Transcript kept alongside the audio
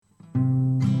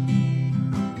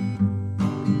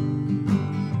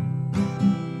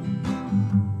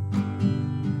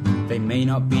may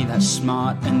not be that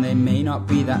smart and they may not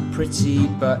be that pretty,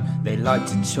 but they like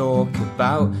to talk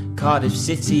about Cardiff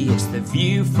City. It's the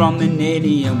view from the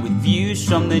Ninian, with views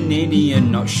from the Ninian,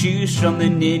 not shoes from the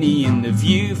Ninian, the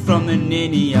view from the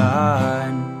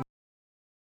Ninian.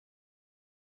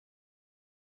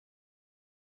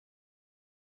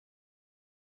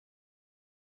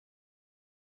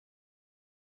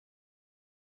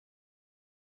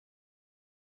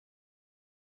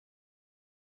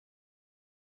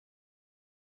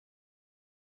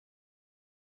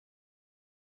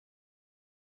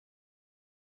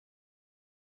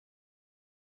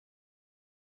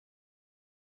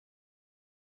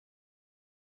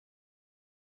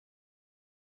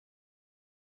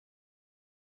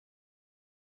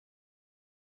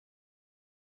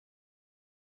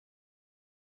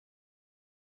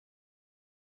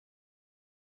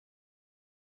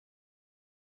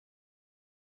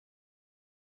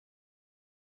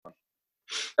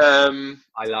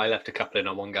 I left a couple in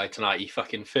on one guy tonight. He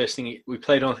fucking first thing we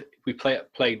played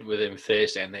with him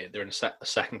Thursday, and they're in a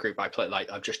second group.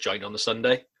 I've just joined on the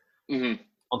Sunday. Mm-hmm.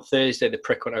 On Thursday, the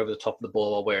prick went over the top of the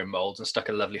ball while wearing molds and stuck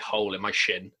a lovely hole in my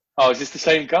shin. Oh, is this the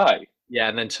same guy? Yeah,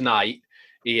 and then tonight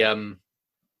he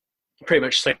pretty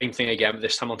much same thing again, but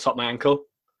this time on top of my ankle.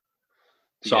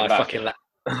 So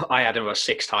I had him about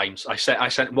 6 times. I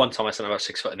sent one time. I sent about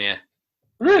 6 foot in the air.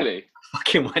 Really? I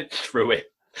fucking went through it.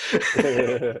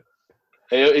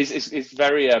 It's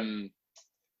very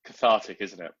cathartic,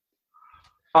 isn't it?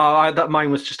 Oh, that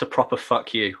mine was just a proper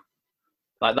fuck you.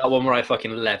 Like that one where I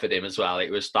fucking levered him as well.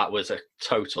 That was a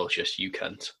total just you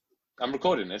cunt. I'm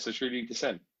recording this. I should leave this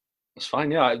in. It's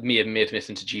fine. Yeah, me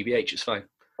admitting to GBH. It's fine.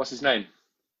 What's his name?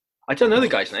 I don't know the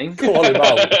guy's name. Call him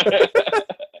out.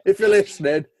 If you're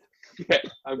listening. Yeah,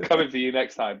 I'm coming for you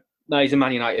next time. No, he's a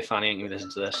Man United fan. He ain't going to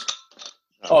listen to this.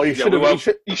 Oh, you should have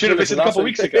listened a couple of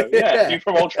weeks ago. Yeah, you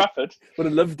from Old Trafford. Would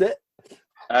have loved it.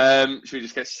 Should we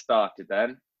just get started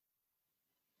then?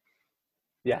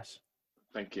 Yes.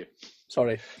 Thank you.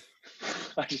 Sorry.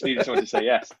 I just needed someone to say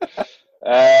yes.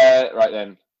 Right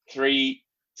then. 3,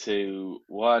 2,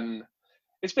 1.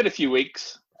 It's been a few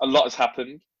weeks. A lot has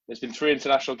happened. There's been 3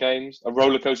 international games, a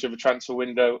roller coaster of a transfer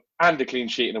window, and a clean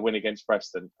sheet and a win against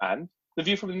Preston. And the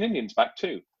view from the Ninians back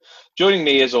too. Joining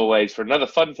me, as always, for another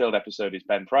fun-filled episode is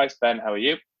Ben Price. Ben, how are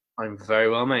you? I'm very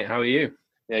well, mate. How are you?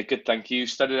 Yeah, good, thank you.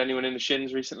 Studied anyone in the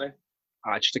shins recently?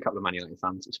 Just a couple of Man United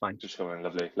fans. It's fine. Just coming,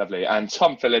 lovely. And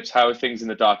Tom Phillips, how are things in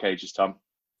the dark ages, Tom?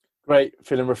 Great,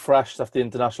 feeling refreshed after the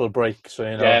international break. So,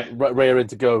 raring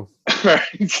to go.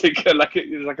 like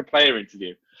a player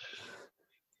interview.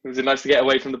 Was it nice to get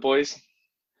away from the boys?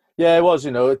 Yeah, it was,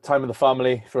 time with the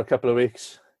family for a couple of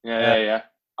weeks. Yeah.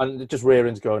 And just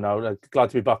raring to go now. Glad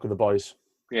to be back with the boys.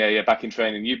 Yeah, back in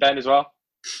training. You, Ben, as well?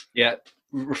 Yeah,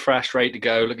 refreshed, ready to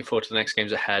go. Looking forward to the next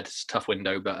games ahead. It's a tough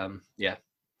window, but yeah.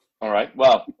 All right.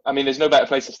 Well, I mean, there's no better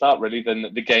place to start, really,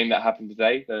 than the game that happened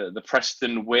today. The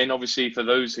Preston win, obviously, for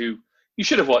those who... You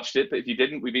should have watched it, but if you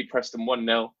didn't, we beat Preston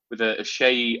 1-0 with a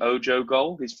Shea Ojo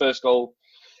goal, his first goal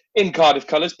in Cardiff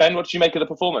colours. Ben, what did you make of the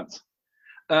performance?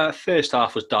 First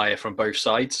half was dire from both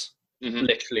sides. Mm-hmm.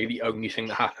 Literally, the only thing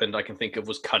that happened I can think of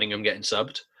was Cunningham getting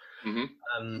subbed.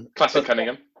 Mm-hmm. Classic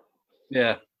Cunningham.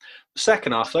 Yeah.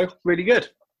 Second half, though, really good.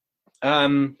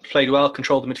 Played well,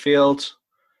 controlled the midfield.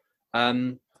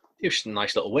 It was just a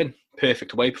nice little win.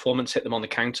 Perfect away performance, hit them on the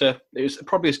counter. It was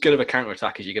probably as good of a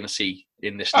counter-attack as you're going to see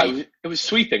in this league. It was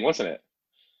sweeping, wasn't it?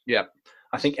 Yeah.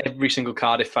 I think every single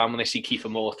Cardiff fan, when they see Kiefer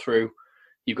Moore through,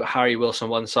 you've got Harry Wilson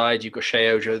one side, you've got Shea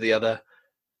Ojo the other.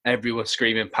 Everyone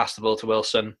screaming, pass the ball to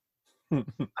Wilson. And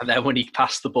then when he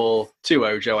passed the ball to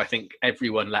Ojo, I think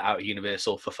everyone let out a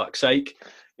universal for fuck's sake.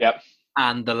 Yep.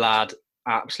 And the lad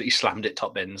absolutely slammed it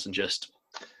top bins and just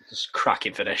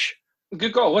cracking finish.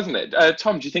 Good goal, wasn't it?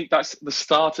 Tom, do you think that's the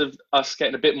start of us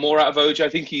getting a bit more out of Ojo? I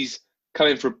think he's come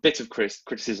in for a bit of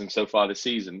criticism so far this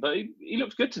season, but he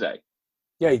looked good today.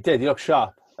 Yeah, he did. He looked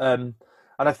sharp. And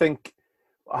I think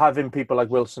having people like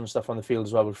Wilson and stuff on the field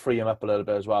as well would free him up a little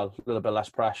bit as well, a little bit less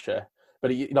pressure. But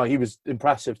he was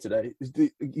impressive today.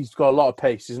 He's got a lot of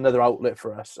pace. He's another outlet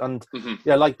for us. And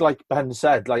yeah, like Ben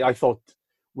said, I thought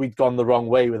we'd gone the wrong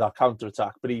way with our counter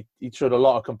attack, but he showed a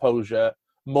lot of composure.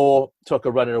 Moore took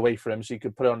a runner away from him so he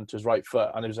could put it onto his right foot,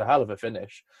 and it was a hell of a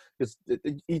finish because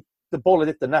the ball had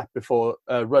hit the net before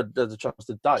Rudd had a chance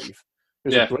to dive. It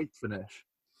was a great finish.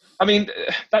 I mean,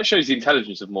 that shows the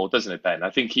intelligence of Moore, doesn't it, Ben? I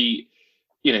think he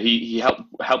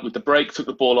helped with the break, took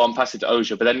the ball on, passed it to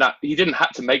Ojo, but then he didn't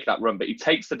have to make that run, but he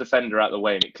takes the defender out of the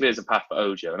way and it clears a path for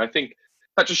Ojo. And I think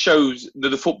that just shows the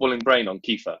footballing brain on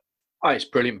Kiefer. Oh, it's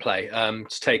brilliant play.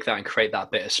 To take that and create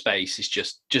that bit of space is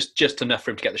just enough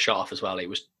for him to get the shot off as well. It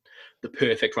was the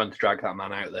perfect run to drag that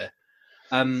man out there.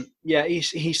 Yeah,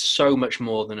 he's so much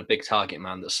more than a big target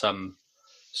man that some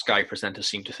Sky presenters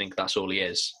seem to think that's all he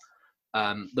is.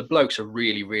 The bloke's a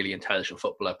really, really intelligent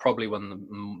footballer, probably one of the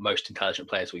most intelligent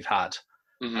players we've had,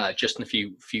 just in a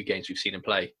few games we've seen him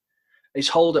play. His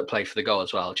hold-up play for the goal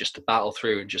as well, just to battle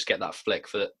through and just get that flick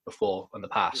for before and the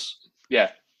pass.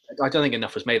 Yeah. I don't think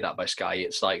enough was made that by Sky.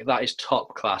 It's like, that is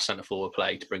top-class centre-forward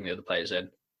play to bring the other players in.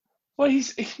 Well,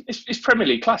 it's Premier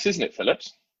League class, isn't it,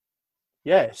 Phillips?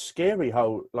 Yeah, it's scary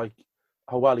how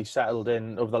well he settled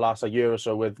in over the last year or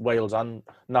so with Wales and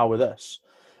now with us.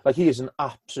 Like, he is an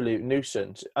absolute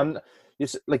nuisance. And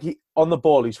it's like, on the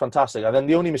ball, he's fantastic. And then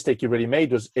the only mistake he really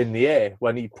made was in the air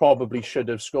when he probably should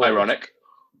have scored. Ironic.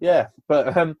 Yeah,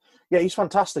 but yeah, he's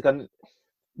fantastic. And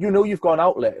you've got an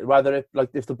outlet, whether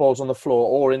if the ball's on the floor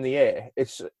or in the air.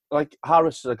 It's like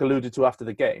Harris alluded to after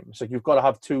the game. It's like you've got to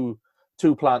have two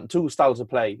styles of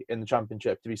play in the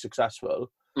Championship to be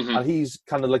successful. Mm-hmm. And he's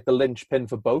kind of like the linchpin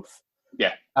for both.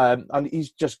 Yeah. And he's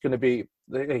just going to be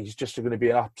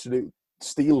an absolute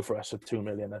steal for us at 2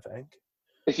 million, I think.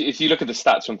 If you look at the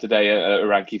stats from today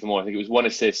around Kiefer Moore, I think it was 1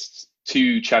 assist,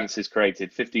 2 chances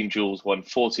created, 15 duels won,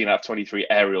 14 out of 23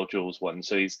 aerial duels won.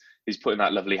 So he's putting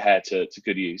that lovely hair to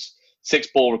good use. 6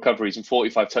 ball recoveries and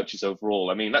 45 touches overall.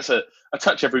 I mean, that's a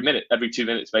touch every 2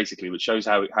 minutes, basically, which shows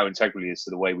how integral he is to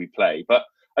the way we play. But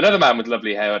another man with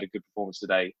lovely hair had a good performance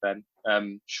today, Ben.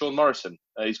 Sean Morrison.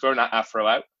 He's grown that afro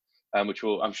out, which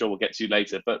I'm sure we'll get to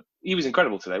later. But he was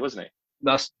incredible today, wasn't he?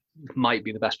 That might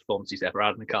be the best performance he's ever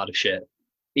had in the Cardiff shirt.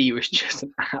 He was just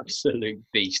an absolute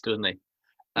beast, wasn't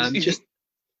he?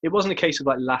 It wasn't a case of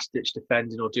like last-ditch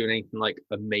defending or doing anything like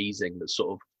amazing that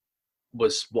sort of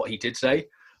was what he did today.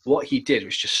 What he did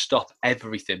was just stop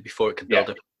everything before it could build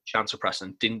up a chance of press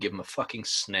and didn't give him a fucking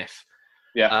sniff.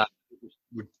 Yeah. It was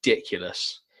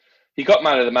ridiculous. He got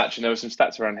man of the match, and there were some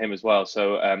stats around him as well.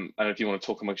 So I don't know if you want to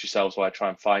talk amongst yourselves while I try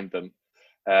and find them.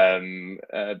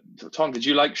 Tom, did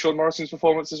you like Sean Morrison's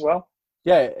performance as well?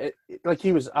 Yeah,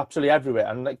 he was absolutely everywhere.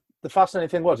 And like the fascinating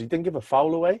thing was he didn't give a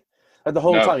foul away. Like the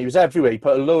whole time he was everywhere. He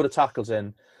put a load of tackles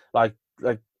in, like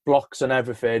blocks and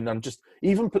everything, and just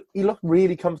he looked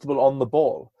really comfortable on the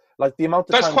ball. Like the amount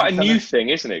of that's quite a new thing,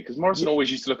 isn't it? Because Morrison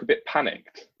always used to look a bit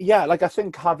panicked. Yeah, like I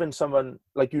think having someone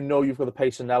like you've got the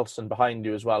pace of Nelson behind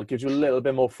you as well gives you a little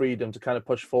bit more freedom to kind of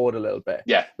push forward a little bit.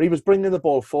 Yeah, but he was bringing the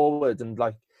ball forward and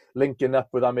like linking up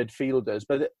with our midfielders.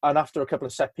 And after a couple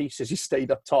of set pieces, he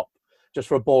stayed up top just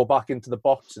for a ball back into the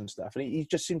box and stuff. And he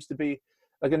just seems to be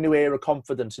like a new air of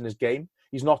confidence in his game.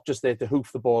 He's not just there to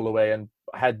hoof the ball away and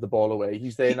head the ball away.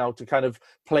 He's there now to kind of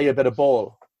play a bit of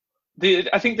ball.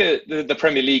 I think the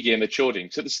Premier League year matured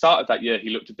him. So at the start of that year, he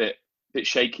looked a bit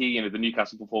shaky. The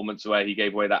Newcastle performance where he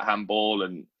gave away that handball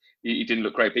and he didn't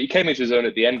look great. But he came into his own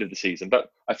at the end of the season.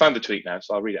 But I found the tweet now,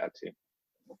 so I'll read it out to you.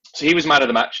 So he was man of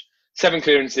the match. 7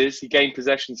 clearances. He gained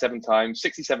possession 7 times.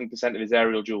 67% of his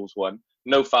aerial duels won.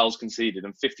 No fouls conceded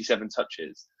and 57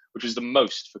 touches, which was the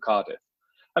most for Cardiff.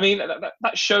 I mean,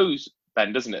 that shows,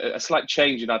 Ben, doesn't it? A slight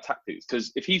change in our tactics.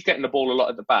 Because if he's getting the ball a lot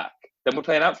at the back, then we're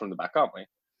playing out from the back, aren't we?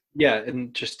 Yeah,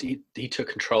 and just he took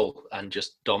control and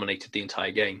just dominated the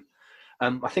entire game.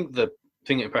 I think the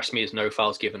thing that impressed me is no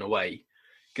fouls given away.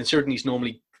 Considering he's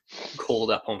normally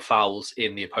called up on fouls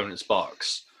in the opponent's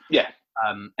box. Yeah.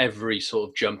 Every sort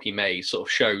of jump he made sort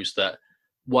of shows that,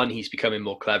 one, he's becoming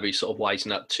more clever, he's sort of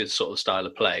wising up to the sort of style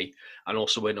of play, and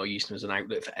also we're not using him as an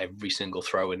outlet for every single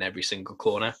throw in every single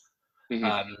corner.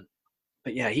 Mm-hmm.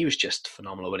 But yeah, he was just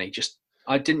phenomenal when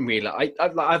I didn't realise.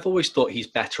 I've always thought he's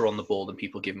better on the ball than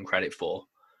people give him credit for.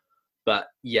 But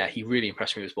yeah, he really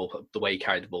impressed me with his ball, the way he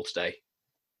carried the ball today.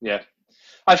 Yeah,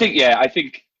 I think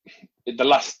the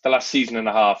last season and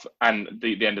a half and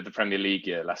the end of the Premier League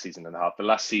year, last season and a half, the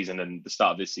last season and the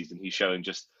start of this season, he's showing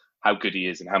just how good he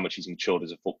is and how much he's matured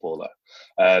as a footballer.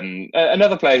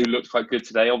 Another player who looked quite good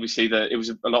today, obviously, it was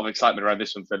a lot of excitement around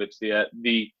this one, Phillips.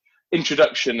 The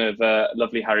introduction of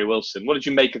lovely Harry Wilson. What did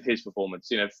you make of his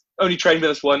performance? Only trained with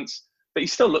us once, but he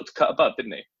still looked cut above,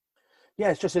 didn't he?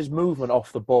 Yeah, it's just his movement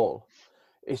off the ball.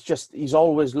 It's just he's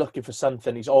always looking for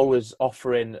something. He's always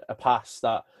offering a pass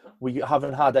that we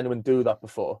haven't had anyone do that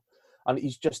before, and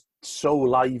he's just so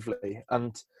lively.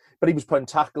 But he was putting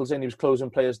tackles in. He was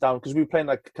closing players down because we were playing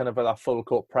like kind of that full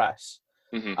court press,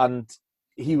 and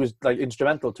he was like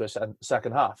instrumental to us in the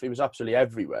second half. He was absolutely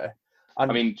everywhere.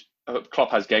 And I mean,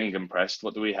 Klopp has Gengham pressed.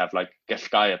 What do we have? Like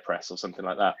Geskaya press or something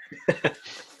like that?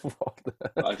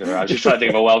 I don't know. I was just trying to think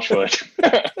of a Welsh word.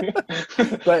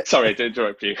 But, sorry to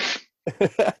interrupt you.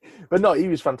 But no, he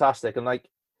was fantastic. And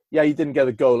he didn't get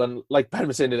the goal. And like Ben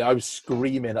was saying, I was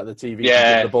screaming at the TV to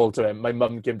give the ball to him. My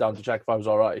mum came down to check if I was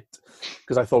all right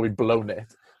because I thought we'd blown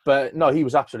it. But no, he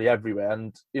was absolutely everywhere.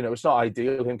 And, you know, it's not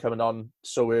ideal, him coming on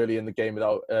so early in the game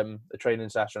without a training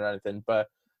session or anything, but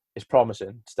it's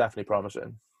promising. It's definitely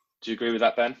promising. Do you agree with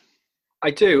that, Ben?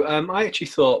 I do. I actually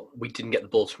thought we didn't get the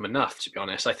ball to him enough, to be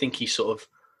honest. I think he sort of,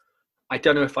 I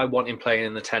don't know if I want him playing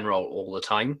in the 10 role all the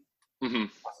time. Mm-hmm.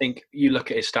 I think you look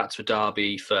at his stats for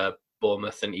Derby, for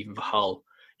Bournemouth, and even for Hull.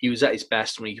 He was at his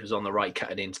best when he was on the right,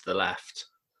 cutting into the left,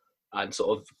 and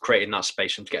sort of creating that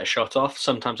space for him to get a shot off.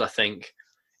 Sometimes I think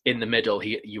in the middle,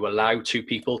 you allow two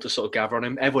people to sort of gather on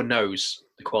him. Everyone knows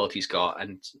the quality he's got,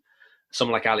 and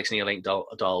someone like Alex Neil ain't dull,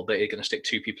 but they're going to stick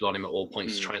two people on him at all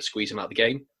points to try and squeeze him out of the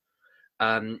game.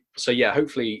 So yeah,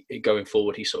 hopefully going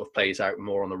forward, he sort of plays out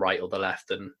more on the right or the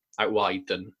left and out wide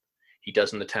than he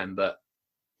does in the 10. But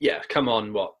yeah, come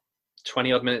on,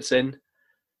 20 odd minutes in,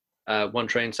 one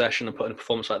training session and putting a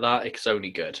performance like that, it's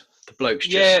only good. The bloke's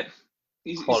just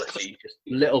quality, just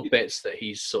little bits that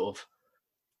he's sort of,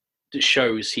 that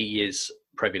shows he is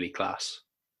Premier League class.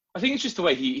 I think it's just the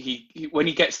way he when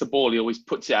he gets the ball, he always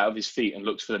puts it out of his feet and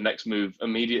looks for the next move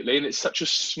immediately. And it's such a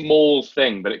small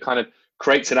thing, but it kind of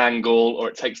creates an angle, or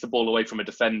it takes the ball away from a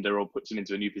defender or puts him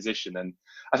into a new position. And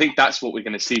I think that's what we're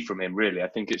going to see from him, really. I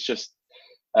think it's just,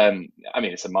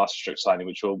 it's a masterstroke signing,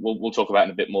 which we'll talk about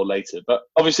in a bit more later. But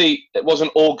obviously, it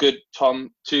wasn't all good,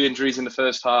 Tom. 2 injuries in the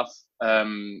first half.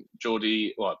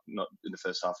 Geordie, well, not in the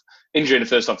first half. Injury in the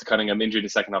first half to Cunningham, injury in the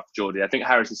second half to Geordie. I think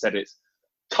Harrison said it's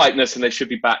tightness and they should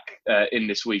be back in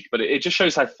this week. But it just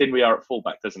shows how thin we are at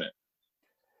fullback, doesn't it?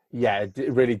 Yeah,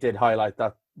 it really did highlight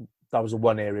that. That was the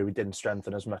one area we didn't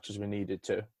strengthen as much as we needed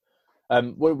to.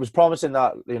 It was promising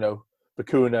that, you know,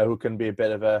 Bacuna, who can be a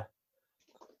bit of a,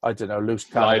 I don't know, loose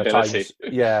cannon at times.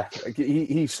 Yeah,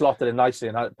 he slotted in nicely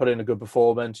and put in a good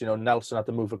performance. You know, Nelson had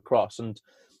to move across. And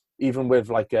even with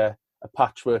like a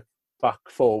patchwork back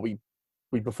four, we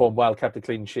performed well, kept a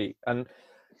clean sheet. And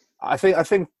I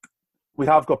think we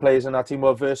have got players in our team who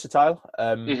are versatile.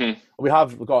 We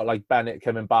have got like Bennett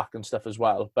coming back and stuff as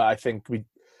well. But I think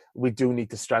we do need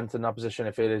to strengthen that position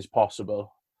if it is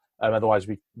possible. Otherwise,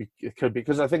 it could be,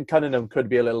 because I think Cunningham could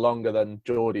be a little longer than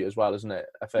Geordie as well, isn't it?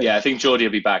 I think Geordie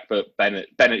will be back, but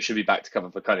Bennett should be back to cover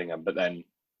for Cunningham. But then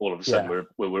all of a sudden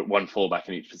we're one fullback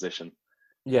in each position.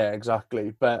 Yeah,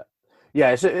 exactly. But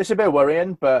yeah, it's a bit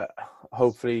worrying, but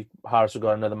hopefully Harris will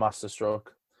got another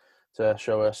masterstroke to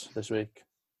show us this week.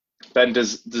 Ben,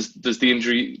 does the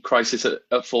injury crisis at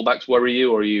fullbacks worry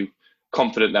you, or are you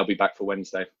confident they'll be back for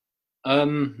Wednesday?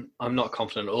 I'm not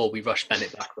confident at all. We rushed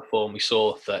Bennett back before and we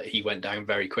saw that he went down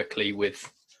very quickly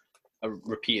with a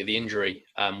repeat of the injury.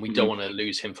 We don't want to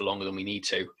lose him for longer than we need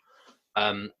to.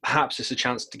 Perhaps it's a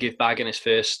chance to give Baggin his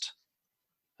first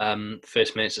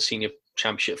minutes of senior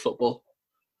championship football.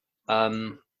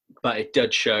 But it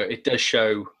does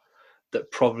show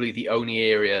that probably the only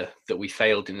area that we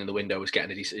failed in the window was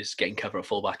getting cover at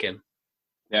fullback in.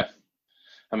 Yeah.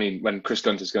 I mean, when Chris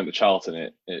Gunter's going to Charlton,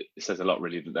 it says a lot,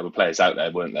 really, that there were players out there,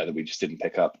 weren't there, that we just didn't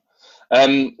pick up.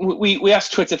 We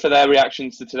asked Twitter for their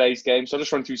reactions to today's game, so I'll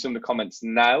just run through some of the comments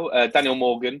now. Daniel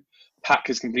Morgan, Pack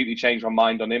has completely changed my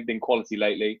mind on him, been quality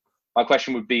lately. My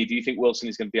question would be, do you think Wilson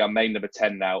is going to be our main number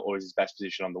 10 now, or is his best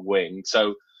position on the wing? So,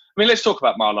 I mean, let's talk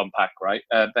about Marlon Pack, right?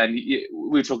 Ben, we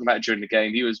were talking about it during the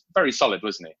game. He was very solid,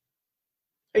 wasn't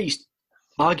he? He's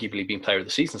arguably been player of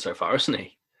the season so far, isn't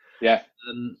he? Yeah.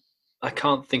 I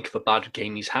can't think of a bad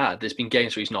game he's had. There's been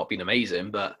games where he's not been amazing,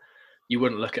 but you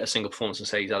wouldn't look at a single performance and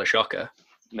say he's had a shocker.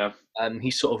 No. He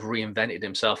sort of reinvented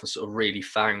himself and sort of really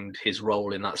found his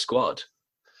role in that squad.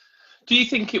 Do you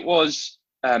think it was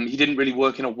he didn't really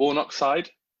work in a Warnock side?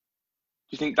 Do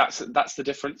you think that's the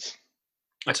difference?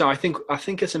 So I think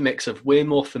it's a mix of we're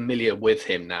more familiar with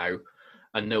him now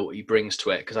and know what he brings to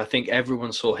it, because I think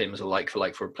everyone saw him as a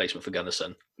like-for-like for replacement for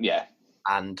Gunnarsson. Yeah.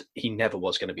 And he never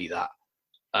was going to be that.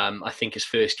 I think his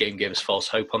first game gave us false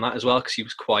hope on that as well, because he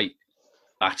was quite...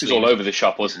 He was all over the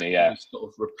shop, wasn't he? Yeah. He sort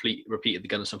of repeated the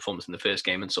Gunnarsson performance in the first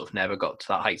game and sort of never got to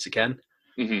that heights again.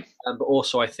 Mm-hmm. But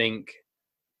also I think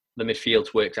the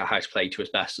midfield worked out how to play to his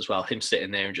best as well. Him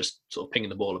sitting there and just sort of pinging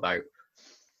the ball about.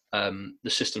 The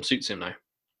system suits him now.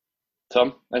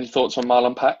 Tom, any thoughts on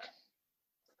Marlon Pack?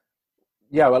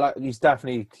 Yeah, well, he's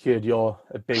definitely cured your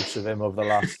abuse of him over the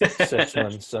last 6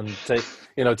 months and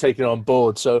taking it on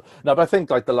board. So no, but I think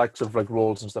like the likes of like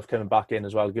Rawls and stuff coming back in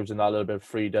as well gives him that little bit of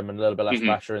freedom and a little bit less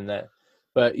pressure in there.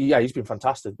 But yeah, he's been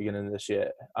fantastic at the beginning of this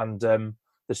year and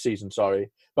this season.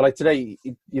 Sorry, but like today,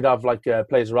 you'd have like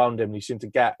players around him. And he seemed to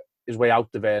get his way out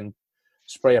of it and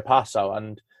spray a pass out.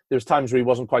 And there was times where he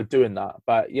wasn't quite doing that.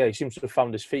 But yeah, he seems to have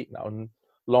found his feet now, and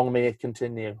long may it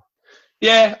continue.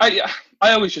 Yeah,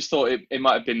 I always just thought it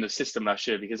might have been the system last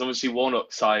year, because obviously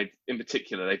Warnock's side in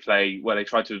particular, they play where they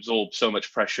try to absorb so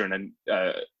much pressure and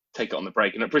then take it on the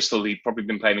break. And at Bristol, he'd probably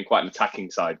been playing in quite an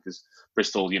attacking side, because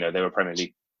Bristol, you know, they were a Premier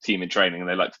League team in training and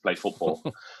they like to play football.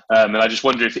 And I just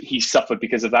wonder if he suffered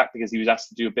because of that, because he was asked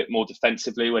to do a bit more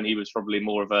defensively when he was probably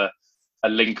more of a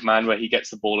link man, where he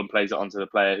gets the ball and plays it onto the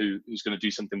player who's going to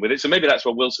do something with it. So maybe that's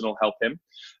where Wilson will help him.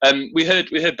 We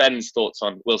heard Ben's thoughts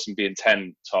on Wilson being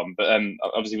 10, Tom, but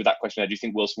obviously with that question, do you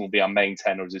think Wilson will be our main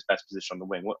 10, or is his best position on the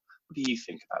wing? What do you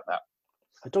think about that?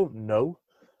 I don't know.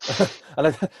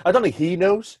 And I don't think he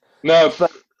knows. No.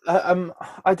 But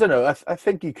I don't know. I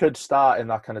think he could start in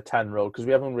that kind of 10 role, because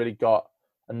we haven't really got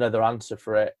another answer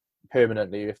for it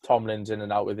permanently if Tomlin's in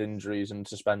and out with injuries and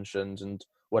suspensions and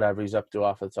whatever he's up to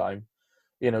half the time.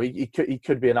 You know, he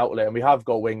could be an outlet, and we have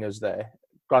got wingers there.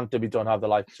 Granted, we don't have the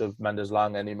likes of Mendes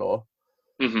Lang anymore.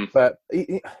 Mm-hmm. But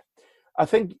I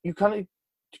think you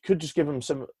could just give him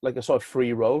some, like, a sort of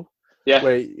free role. Yeah,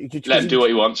 where let him do what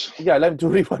he wants. Yeah, let him do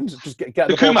what he wants. Just get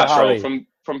the ball Kumas to Harry. role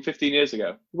from 15 years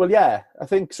ago. Well, yeah, I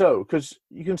think so, because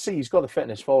you can see he's got the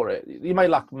fitness for it. He might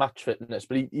lack match fitness,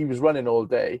 but he was running all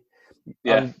day.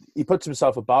 Yeah, and he puts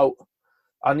himself about,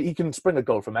 and he can spring a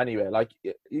goal from anywhere. Like,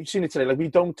 you've seen it today. Like, we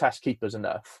don't test keepers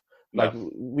enough. Like,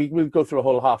 we'll go through a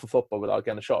whole half of football without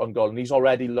getting a shot on goal, and he's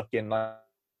already looking like.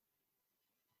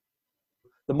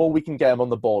 The more we can get him on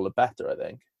the ball, the better, I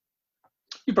think.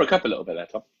 You broke up a little bit there,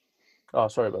 Tom. Oh,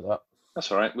 sorry about that.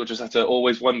 That's all right. We'll just have to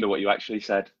always wonder what you actually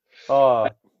said. Oh.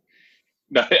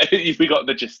 No, we got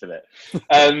the gist of it.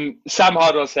 Sam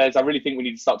Hardwell says, I really think we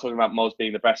need to start talking about Moz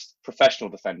being the best professional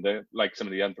defender, like some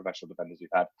of the unprofessional defenders we've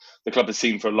had. The club has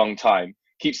seen for a long time.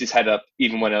 Keeps his head up,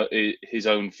 even when his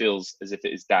own feels as if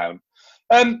it is down.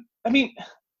 I mean,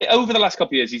 over the last couple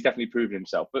of years, he's definitely proven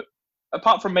himself. But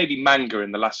apart from maybe Manga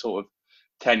in the last sort of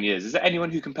 10 years, is there anyone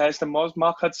who compares to Moz?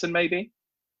 Mark Hudson, maybe?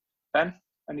 Ben,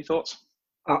 any thoughts?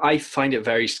 I find it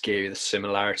very scary, the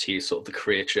similarities, sort of the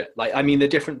career trip. Like, I mean, the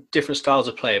different styles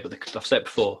of play, but I've said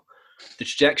before, the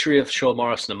trajectory of Sean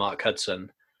Morrison and Mark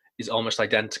Hudson is almost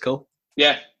identical.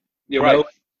 Yeah, you're right.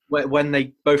 When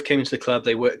they both came into the club,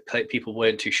 people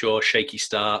weren't too sure. Shaky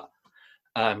start,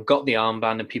 got the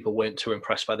armband, and people weren't too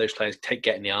impressed by those players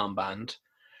getting the armband,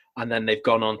 and then they've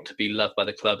gone on to be loved by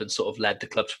the club and sort of led the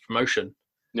club to promotion.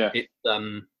 Yeah,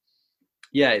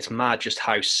 it's mad just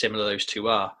how similar those two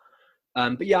are.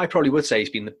 But yeah, I probably would say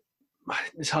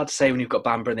it's hard to say when you've got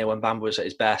Bamber in there when Bamber was at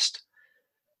his best.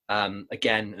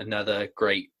 Again, another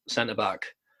great centre-back.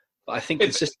 But I think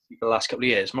consistently for the last couple of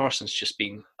years, Morrison's just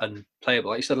been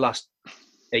unplayable. Like you said, the last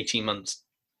 18 months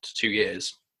to 2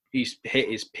 years, he's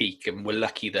hit his peak, and we're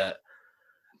lucky that...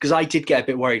 Because I did get a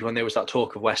bit worried when there was that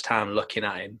talk of West Ham looking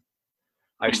at him.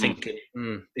 I was thinking,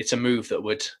 it's a move that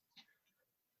would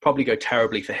probably go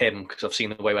terribly for him, because I've seen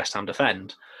the way West Ham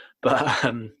defend.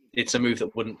 But it's a move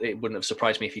that wouldn't have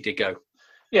surprised me if he did go.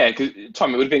 Yeah, because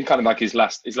Tom, it would have been kind of like his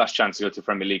last chance to go to a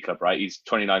Premier League club, right? He's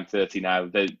 29, 30 now.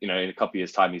 In a couple of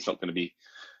years' time, he's not going to be,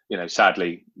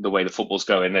 sadly, the way the football's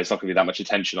going, there's not going to be that much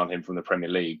attention on him from the Premier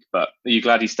League. But are you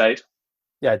glad he stayed?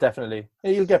 Yeah, definitely.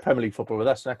 He'll get Premier League football with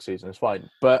us next season. It's fine.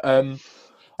 But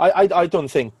I don't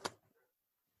think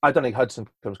Hudson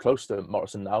comes close to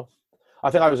Morrison now. I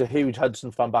think I was a huge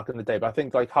Hudson fan back in the day, but I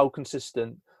think like how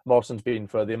consistent Morrison's been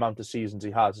for the amount of seasons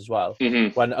he has as well,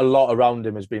 when a lot around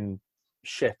him has been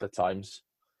shit at times.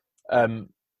 I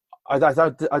don't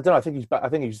know. I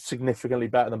think he's significantly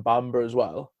better than Bamber as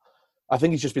well. I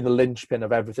think he's just been the linchpin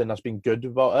of everything that's been good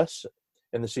about us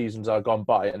in the seasons that have gone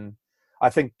by, and I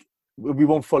think we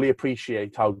won't fully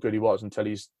appreciate how good he was until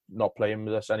he's not playing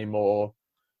with us anymore.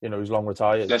 He's long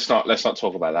retired. Let's not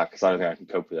talk about that, because I don't think I can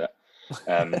cope with it.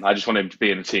 I just want him to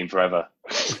be in the team forever.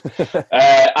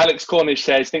 Alex Cornish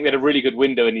says, I think we had a really good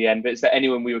window in the end, but is there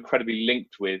anyone we were credibly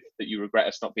linked with that you regret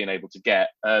us not being able to get?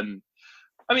 I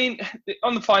mean,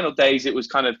 on the final days, it was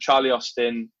kind of Charlie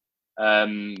Austin.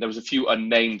 There was a few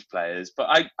unnamed players, but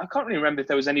I can't really remember if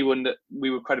there was anyone that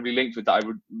we were credibly linked with that I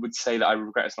would say that I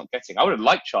regret us not getting. I would have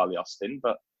liked Charlie Austin,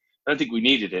 but I don't think we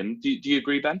needed him. Do you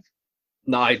agree, Ben?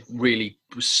 No, I really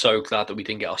was so glad that we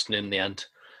didn't get Austin in the end.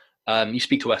 You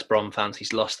speak to West Brom fans,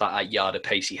 he's lost that yard of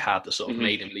pace he had that sort of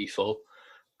made him lethal.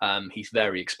 He's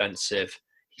very expensive.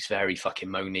 He's very fucking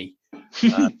moany.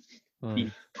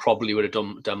 He probably would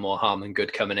have done more harm than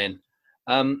good coming in.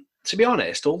 To be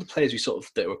honest, all the players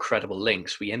that were credible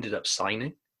links, we ended up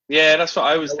signing. Yeah, that's what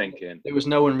I was thinking. There was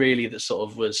no one really that sort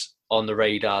of was on the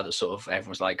radar that sort of everyone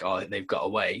was like, oh, they've got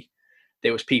away.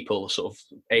 There was people, sort of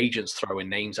agents throwing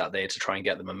names out there to try and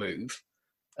get them a move.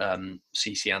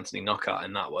 CC Anthony knockout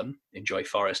in that one. Enjoy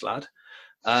Forest, lad.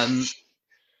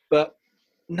 But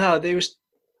no, there was.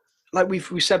 like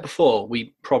we said before,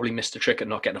 we probably missed a trick at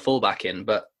not getting a fullback in,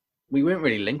 but we weren't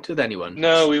really linked with anyone.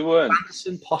 No, we weren't.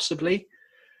 Anderson, possibly.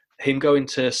 Him going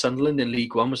to Sunderland in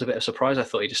League One was a bit of a surprise. I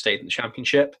thought he'd have stayed in the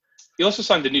Championship. He also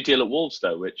signed a new deal at Wolves,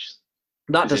 though, which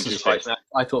that doesn't surprise me.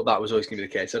 I thought that was always going to be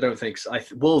the case. I don't think so.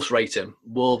 Wolves rate him.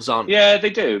 Wolves aren't. Yeah, they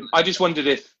do. I just wondered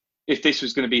if this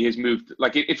was going to be his move.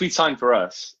 Like, if he'd signed for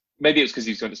us, maybe it was because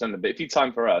he was going to Sunderland, but if he'd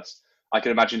signed for us, I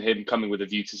can imagine him coming with a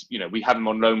view to, we have him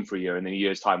on loan for a year, and in a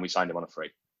year's time, we signed him on a free.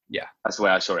 Yeah. That's the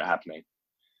way I saw it happening.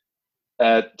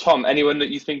 Tom, anyone that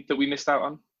you think that we missed out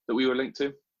on, that we were linked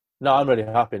to? No, I'm really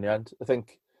happy in the end. I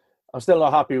think I'm still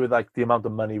not happy with like the amount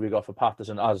of money we got for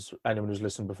Patterson, as anyone who's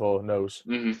listened before knows.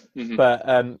 Mm-hmm, mm-hmm. But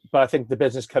I think the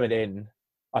business coming in,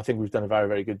 I think we've done a very,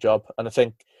 very good job. And I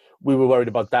think we were worried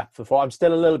about depth before. I'm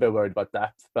still a little bit worried about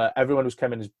depth, but everyone who's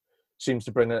come in seems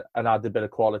to bring an added bit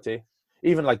of quality.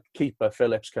 Even like keeper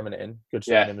Phillips coming in, good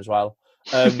seeing him as well.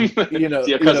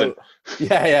 Your cousin.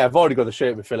 I've already got the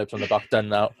shirt with Phillips on the back done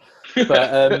now.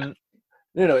 But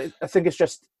I think it's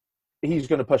just he's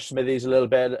going to push Smithies a little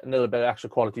bit of extra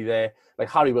quality there. Like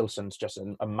Harry Wilson's just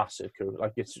a massive coup.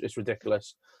 Like it's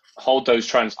ridiculous. Hold those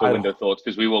transfer window thoughts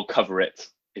because we will cover it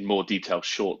in more detail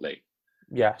shortly.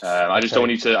 Yes. I just don't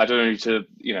want you to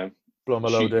blow my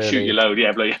load early. Shoot your load.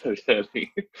 Yeah, blow your load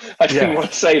early. I didn't want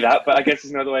to say that, but I guess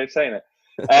there's another way of saying it.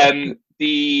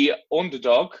 The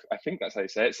underdog, I think that's how you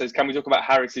say it, says, can we talk about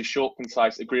Harris's short,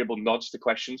 concise, agreeable nods to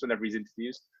questions whenever he's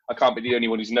interviews? I can't be the only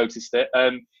one who's noticed it.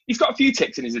 He's got a few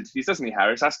ticks in his interviews, doesn't he,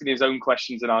 Harris? Asking his own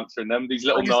questions and answering them. These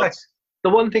little nods.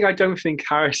 The one thing I don't think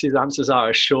Harris's answers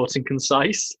are short and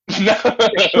concise. No.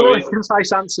 Short and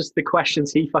concise answers to the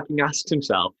questions he fucking asks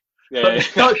himself. Yeah,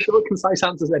 but not short, concise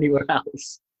answers anywhere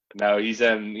else. No,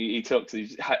 he talks.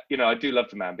 I do love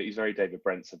the man, but he's very David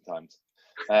Brent sometimes.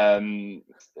 Simon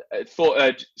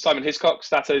Hiscock,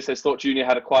 Stato says, thought Junior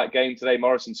had a quiet game today.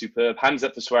 Morrison superb. Hands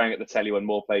up for swearing at the telly when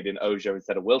Moore played in Ojo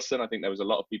instead of Wilson. I think there was a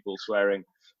lot of people swearing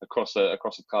across of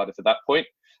Cardiff at that point.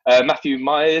 Matthew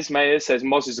Myers says,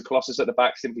 Moz is a colossus at the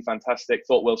back, simply fantastic.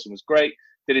 Thought Wilson was great.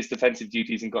 Did his defensive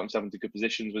duties and got himself into good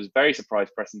positions. Was very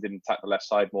surprised Preston didn't attack the left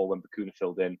side more when Bakuna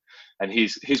filled in. And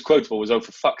his quotable was, oh,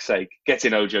 for fuck's sake, get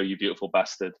in Ojo, you beautiful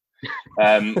bastard.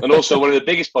 And also one of the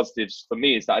biggest positives for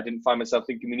me is that I didn't find myself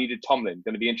thinking we needed Tomlin.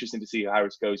 Going to be interesting to see how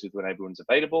Harris goes with when everyone's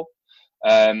available.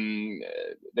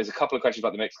 There's a couple of questions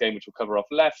about the next game, which we'll cover off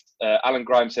left. Alan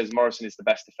Grimes says Morrison is the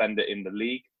best defender in the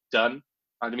league. Done.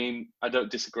 I mean, I don't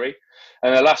disagree.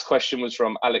 And the last question was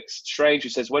from Alex Strange, who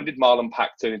says, when did Marlon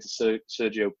Pack turn into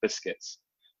Sergio Busquets?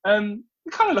 They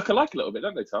kind of look alike a little bit,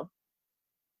 don't they, Tom?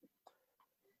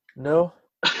 No.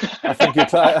 I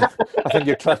think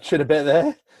you're clutching a bit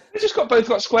there. They just both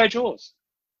got square jaws.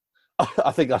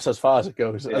 I think that's as far as it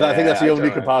goes. Yeah, I think that's the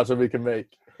only comparison we can make.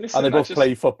 Listen, and they both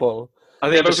play football. I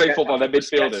think they both play football. They're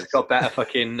midfielders. Got better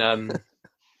fucking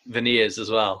veneers as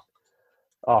well.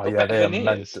 Oh yeah, they are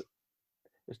mental.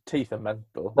 His teeth are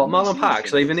mental. What, Marlon Pack?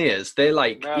 So they veneers? They're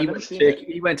like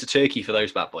he went to Turkey for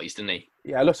those bad boys, didn't he?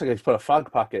 Yeah, it looks like he's put a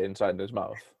fag packet inside his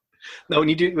mouth. No, when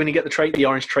you get the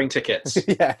orange train tickets.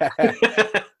 Yeah.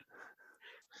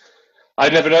 I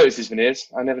never noticed his veneers.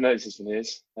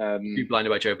 You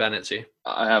blinded by Joe Bennett, too?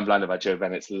 I am blinded by Joe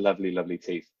Bennett's lovely, lovely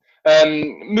teeth.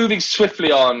 Moving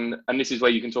swiftly on, and this is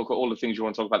where you can talk about all the things you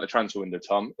want to talk about the transfer window,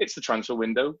 Tom. It's the transfer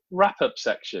window wrap-up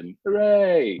section.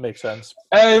 Hooray! Makes sense.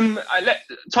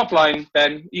 Top line,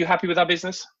 Ben, are you happy with our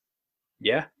business?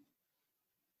 Yeah.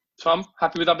 Tom,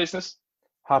 happy with our business?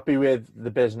 Happy with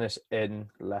the business in,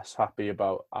 less happy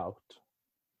about out.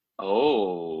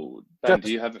 Oh, Ben,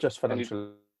 do you have just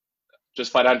financially?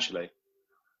 Just financially.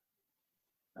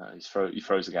 He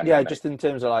froze again. Yeah, just in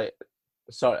terms of like,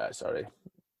 sorry,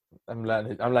 I'm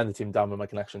letting the team down with my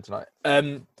connection tonight.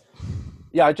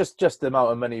 Yeah, just the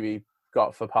amount of money we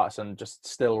got for Patterson just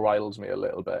still riles me a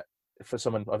little bit for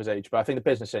someone of his age. But I think the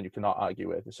business end you cannot argue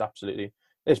with.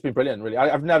 It's been brilliant, really.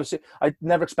 I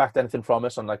never expect anything from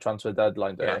us on like transfer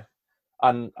deadline day. Yeah.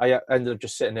 And I ended up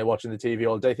just sitting there watching the TV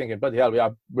all day thinking, bloody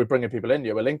hell, we're bringing people in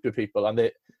here, we're linked with people, and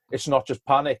it's not just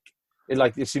panic.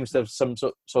 It seems to have some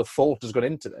sort of thought has gone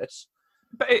into this.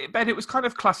 But it was kind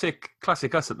of classic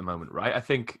us at the moment, right? I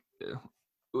think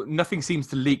nothing seems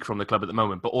to leak from the club at the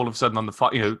moment, but all of a sudden on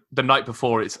the night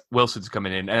before it's Wilson's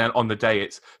coming in, and on the day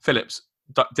it's Phillips.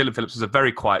 Dylan Phillips was a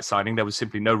very quiet signing. There was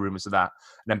simply no rumours of that.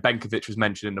 And then Benkovic was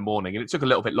mentioned in the morning, and it took a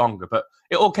little bit longer, but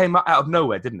it all came out of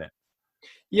nowhere, didn't it?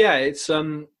 Yeah, I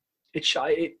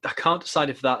can't decide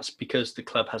if that's because the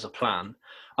club has a plan.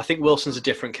 I think Wilson's a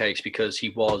different case because he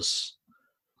was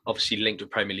obviously linked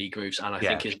with Premier League moves, and I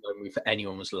think his no move for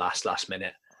anyone was last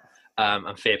minute.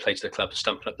 And fair play to the club for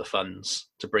stumping up the funds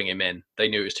to bring him in. They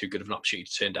knew it was too good of an opportunity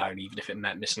to turn down, even if it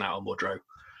meant missing out on Woodrow.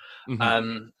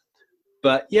 Mm-hmm.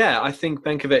 But yeah, I think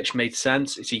Benkovic made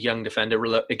sense. It's a young defender.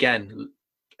 Again,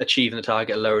 achieving the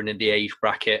target, lowering in the age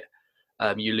bracket.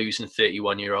 You're losing a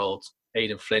 31-year-old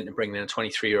Aidan Flint and bringing in a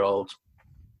 23-year-old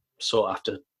sought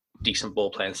after decent ball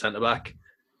playing centre-back.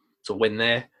 It's a win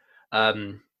there.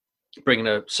 Bringing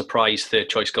a surprise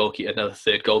third-choice goalkeeper, another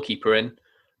third goalkeeper in.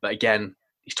 But again,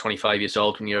 he's 25 years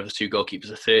old when your other two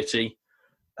goalkeepers are 30.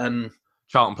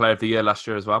 Charlton Player of the Year last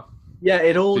year as well. Yeah,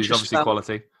 it all so just obviously felt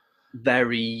quality.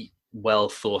 Very well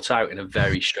thought out in a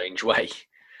very strange way.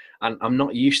 And I'm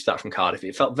not used to that from Cardiff.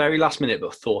 It felt very last minute,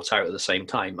 but thought out at the same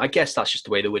time. I guess that's just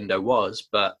the way the window was.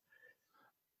 But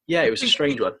yeah, it was a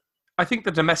strange one. I think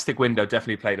the domestic window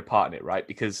definitely played a part in it, right?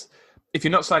 Because if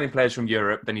you're not signing players from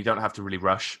Europe, then you don't have to really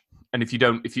rush. And if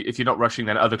you're not rushing,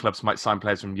 then other clubs might sign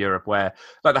players from Europe. Where,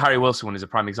 like the Harry Wilson one is a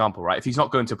prime example, right? If he's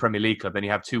not going to a Premier League club, then you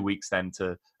have 2 weeks then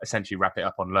to essentially wrap it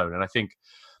up on loan. And I think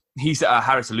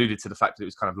Harris alluded to the fact that it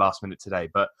was kind of last minute today,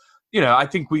 but I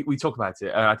think we talk about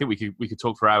it. I think we could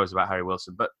talk for hours about Harry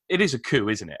Wilson, but it is a coup,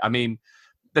 isn't it? I mean,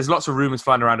 there's lots of rumours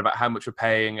flying around about how much we're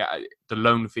paying, the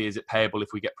loan fee, is it payable if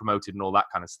we get promoted and all that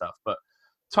kind of stuff. But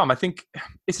Tom, I think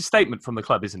it's a statement from the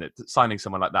club, isn't it? Signing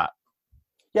someone like that.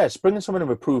 Yeah, it's bringing someone in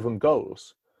with proven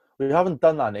goals. We haven't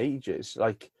done that in ages.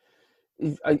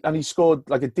 And he scored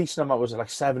like a decent amount. Was it like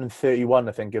 7 and 31,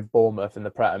 I think, at Bournemouth in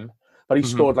the Prem? But he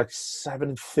scored like 7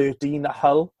 and 13 at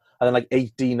Hull, and then like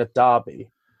 18 at Derby.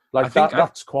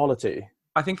 That's quality.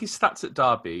 I think his stats at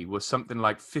Derby was something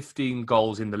like 15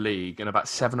 goals in the league and about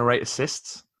 7 or 8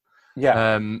 assists.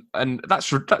 Yeah. And that's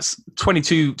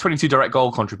 22 direct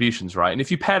goal contributions, right? And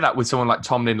if you pair that with someone like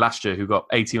Tomlin last year, who got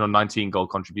 18 or 19 goal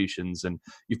contributions, and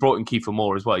you've brought in Kiefer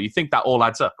Moore as well, you think that all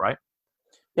adds up, right?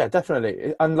 Yeah,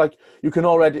 definitely. And you can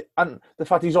already, and the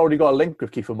fact he's already got a link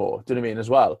with Kiefer Moore, do you know what I mean, as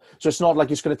well? So it's not like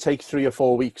it's going to take 3 or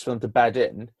 4 weeks for them to bed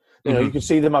in. You can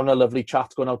see them having a lovely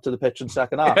chat going out to the pitch in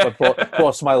second half. I brought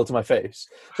a smile to my face.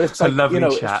 But it's like, a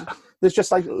lovely chat. There's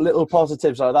just like little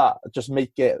positives like that. Just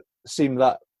make it seem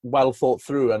that well thought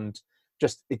through, and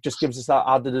it just gives us that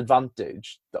added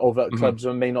advantage over clubs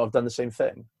who may not have done the same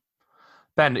thing.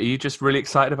 Ben, are you just really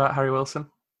excited about Harry Wilson?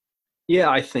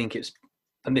 Yeah, I think it's,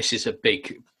 and this is a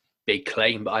big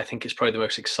claim, but I think it's probably the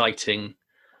most exciting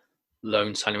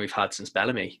loan signing we've had since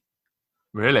Bellamy.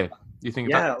 Really? You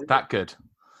think that good?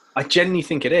 I genuinely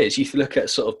think it is. You look at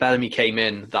sort of Bellamy came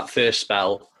in that first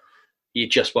spell, he had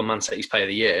just won Man City's Player of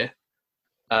the Year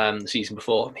the season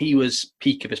before. He was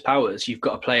peak of his powers. You've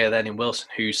got a player then in Wilson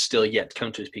who's still yet to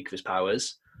come to his peak of his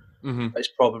powers. It's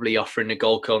probably offering a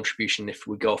goal contribution if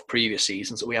we go off previous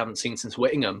seasons that we haven't seen since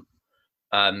Whittingham,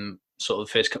 sort of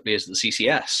the first couple of years of the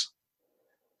CCS.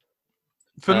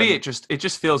 For me, it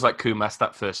just feels like Koumas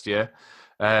that first year.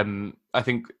 I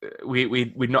think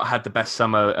we'd not had the best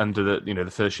summer under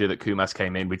the first year that Koumas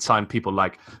came in. We'd signed people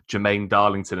like Jermaine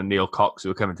Darlington and Neil Cox who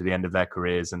were coming to the end of their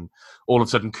careers, and all of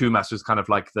a sudden Koumas was kind of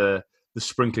like the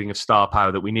sprinkling of star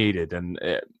power that we needed. And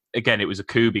again, it was a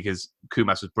coup because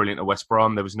Koumas was brilliant at West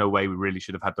Brom. There was no way we really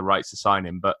should have had the rights to sign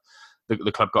him, but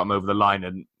the club got him over the line,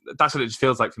 and that's what it just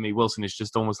feels like for me. Wilson is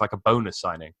just almost like a bonus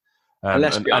signing. And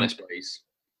let's be honest, boys,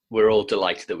 we're all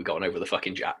delighted that we got on over the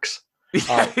fucking Jacks.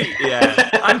 Yeah,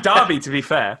 and Derby, to be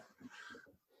fair.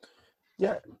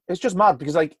 Yeah, it's just mad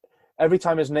because every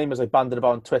time his name is banded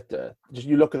about on Twitter,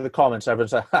 you look at the comments,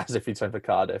 everyone's like, as if he'd signed for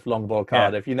Cardiff, long ball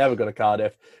Cardiff. You never go to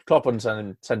Cardiff. Klopp wouldn't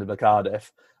send him to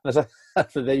Cardiff. And it's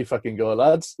like, there you fucking go,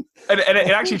 lads. And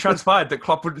it actually transpired that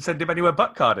Klopp wouldn't send him anywhere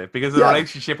but Cardiff because of the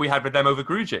relationship we had with them over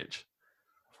Grujic.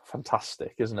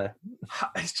 Fantastic, isn't it?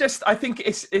 It's just, I think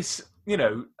it's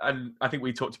and I think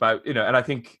we talked about, and I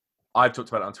think I've talked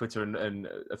about it on Twitter and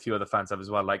a few other fans have as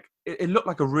well. Like, it looked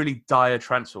like a really dire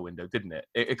transfer window, didn't it?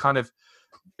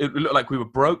 It looked like we were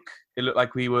broke. It looked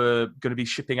like we were going to be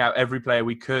shipping out every player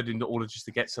we could in order just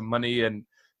to get some money. And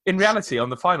in reality, on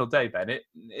the final day, Ben,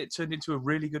 it turned into a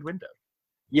really good window.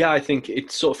 Yeah, I think it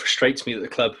sort of frustrates me that the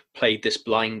club played this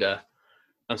blinder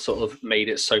and sort of made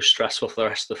it so stressful for the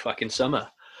rest of the fucking summer.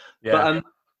 Yeah. But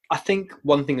I think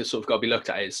one thing that's sort of got to be looked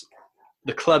at is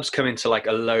the club's come into like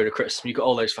a load of criticism. You've got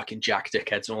all those fucking Jack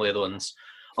dickheads and all the other ones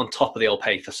on top of the old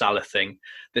pay for Salah thing.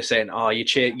 They're saying,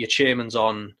 your chairman's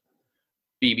on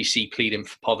BBC pleading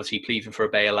for poverty, pleading for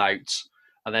a bailout,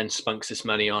 and then spunks this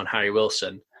money on Harry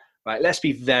Wilson. Right, let's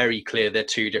be very clear, they're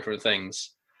two different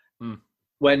things.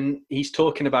 When he's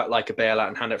talking about like a bailout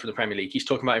and handout from the Premier League, he's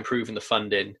talking about improving the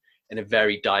funding in a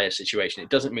very dire situation. It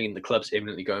doesn't mean the club's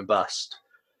imminently going bust.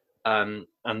 And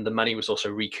the money was also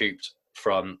recouped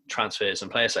from transfers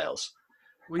and player sales.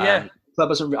 Well, yeah, club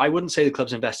hasn't. I wouldn't say the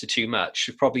club's invested too much.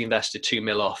 We've probably invested 2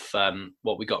 mil off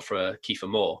what we got for Kiefer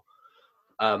Moore,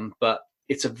 but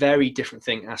it's a very different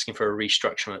thing asking for a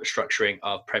restructuring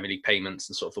of Premier League payments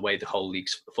and sort of the way the whole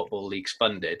football league's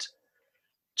funded,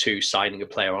 to signing a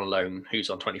player on loan who's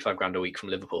on 25 grand a week from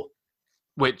Liverpool.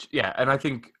 Which, yeah, and I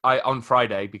think on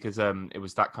Friday, because it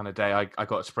was that kind of day, I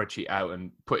got a spreadsheet out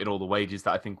and put in all the wages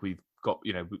that I think we've got.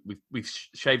 We've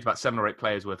shaved about 7 or 8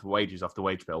 players worth of wages off the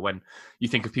wage bill. When you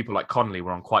think of people like Connolly,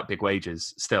 we're on quite big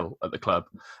wages still at the club,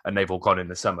 and they've all gone in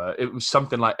the summer. It was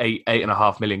something like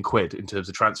 £8.5 million in terms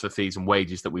of transfer fees and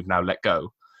wages that we've now let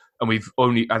go. And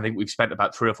I think we've spent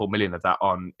about 3 or 4 million of that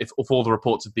on, if all the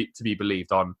reports to be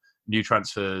believed, on new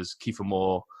transfers, Kiefer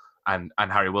Moore and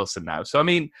Harry Wilson now. So I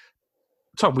mean,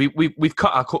 Tom, we've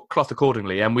cut our cloth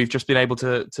accordingly, and we've just been able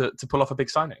to pull off a big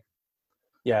signing.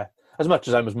 Yeah, as much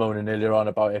as I was moaning earlier on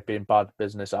about it being bad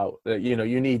business out,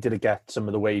 you needed to get some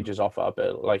of the wages off our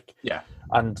bill,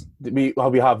 and we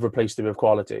have replaced it with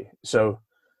quality. So,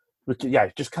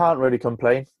 just can't really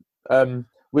complain.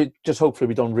 We just hopefully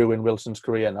we don't ruin Wilson's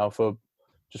career now for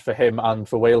him and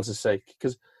for Wales' sake,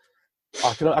 because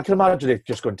I can imagine it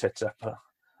just going tits up.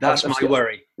 That's my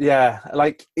worry. Yeah,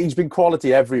 he's been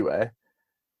quality everywhere.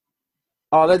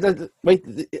 Oh, wait!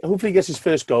 Hopefully, he gets his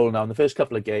first goal now in the first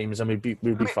couple of games, and we'll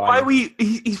be fine.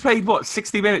 He's played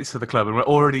 60 minutes for the club, and we're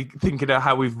already thinking of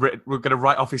how we're going to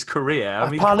write off his career.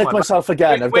 I panicked myself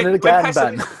again. I've done it again,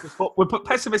 Ben. We're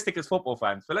pessimistic as football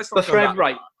fans, but let's not.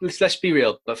 Let's be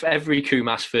real. But for every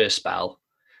Kumas first spell,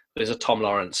 there's a Tom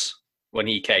Lawrence when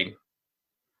he came.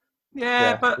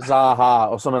 Yeah, but Zaha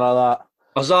or something like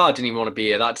that. Zaha didn't even want to be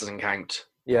here. That doesn't count.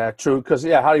 Yeah, true. Because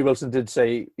Harry Wilson did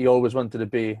say he always wanted to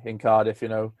be in Cardiff.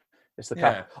 It's the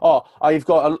cap. Oh, I've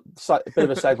got a bit of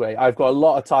a segue. I've got a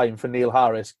lot of time for Neil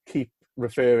Harris. Keep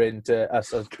referring to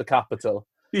us as the capital.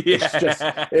 Yeah,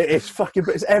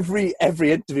 it's every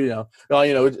interview now.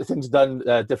 Things done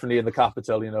differently in the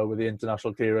capital. With the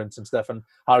international clearance and stuff. And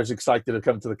Harry's excited to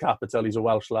come to the capital. He's a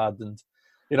Welsh lad, and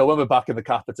when we're back in the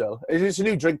capital, it's a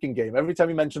new drinking game. Every time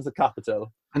he mentions the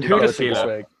capital, and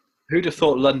who'd have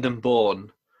thought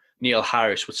London-born Neil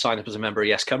Harris would sign up as a member of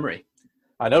Yes Cymru?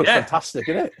 I know, it's fantastic,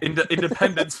 isn't it?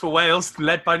 Independence for Wales,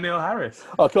 led by Neil Harris.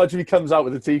 Oh, God, he comes out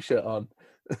with a T-shirt on.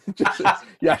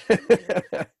 Yeah.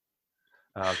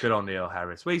 Good on Neil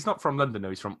Harris. Well, he's not from London, though.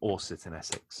 He's from Orsett in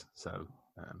Essex. So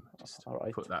just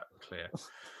put that clear.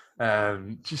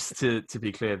 Just to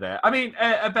be clear there. I mean,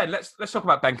 Ben, let's talk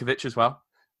about Benkovic as well.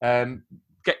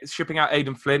 Shipping out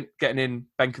Aidan Flint, getting in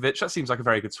Benkovic. That seems like a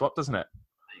very good swap, doesn't it?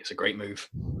 It's a great move.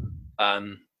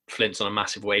 Flint's on a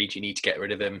massive wage. You need to get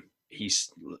rid of him.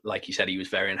 He's, like he said, he was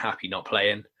very unhappy not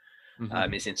playing.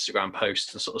 Mm-hmm. His Instagram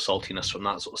posts and sort of saltiness from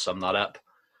that sort of sum that up.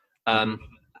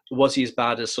 Was he as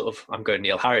bad as I'm going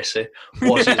Neil Harris here.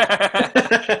 Was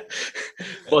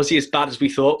he as bad as we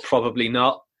thought? Probably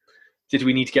not. Did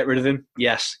we need to get rid of him?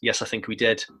 Yes, I think we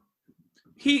did.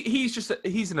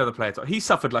 He's another player. He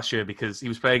suffered last year because he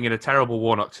was playing in a terrible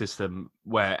Warnock system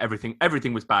where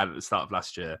everything was bad at the start of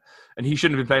last year, and he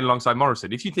shouldn't have been playing alongside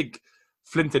Morrison. If you think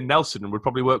Flint and Nelson would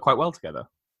probably work quite well together.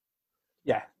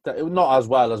 Yeah, not as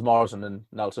well as Morrison and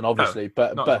Nelson, obviously,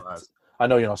 but I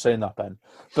know you're not saying that, Ben.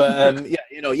 But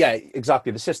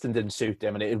exactly. The system didn't suit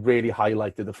him, and it really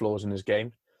highlighted the flaws in his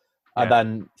game. And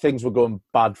then things were going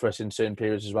bad for us in certain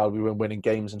periods as well. We weren't winning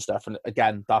games and stuff, and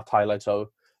again, that highlights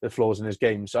the flaws in his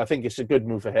game. So I think it's a good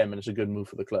move for him, and it's a good move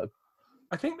for the club.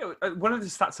 I think that one of the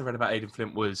stats I read about Aidan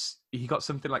Flint was he got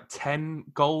something like 10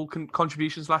 goal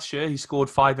contributions last year. He scored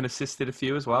 5 and assisted a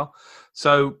few as well.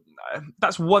 So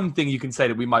that's one thing you can say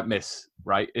that we might miss,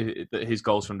 right? His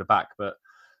goals from the back. But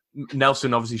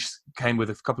Nelson obviously came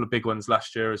with a couple of big ones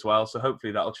last year as well. So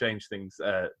hopefully that'll change things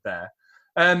there.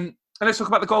 And let's talk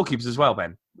about the goalkeepers as well,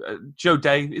 Ben. Joe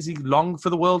Day, is he long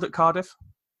for the world at Cardiff?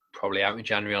 Probably out in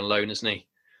January on loan, isn't he?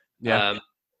 Yeah.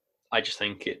 I just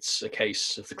think it's a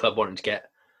case of the club wanting to get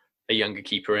a younger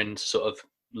keeper in to sort of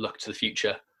look to the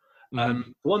future.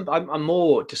 I'm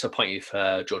more disappointed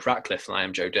for George Ratcliffe than I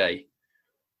am Joe Day.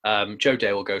 Joe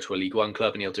Day will go to a League One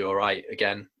club and he'll do all right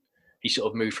again. He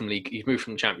sort of moved from the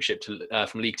Championship to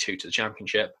from League Two to the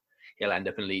Championship. He'll end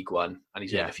up in League One and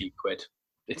he's in a few quid.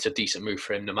 It's a decent move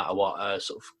for him, no matter what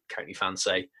sort of county fans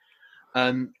say.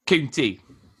 County.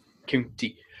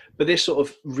 But this sort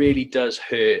of really does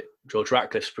hurt George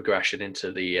Ratcliffe's progression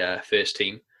into the first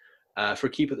team. For a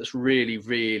keeper that's really,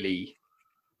 really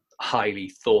highly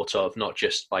thought of, not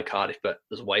just by Cardiff, but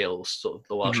as Wales, sort of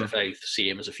the Welsh FA see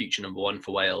him as a future number one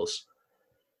for Wales.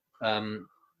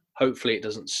 Hopefully it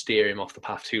doesn't steer him off the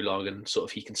path too long and sort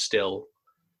of he can still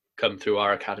come through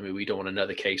our academy. We don't want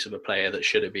another case of a player that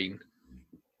should have been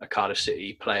a Cardiff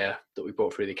City player that we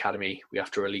brought through the academy, we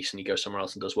have to release and he goes somewhere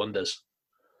else and does wonders.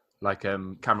 Like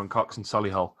Cameron Cox and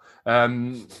Solihull. I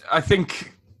mean,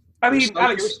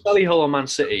 Alex Solihull on Man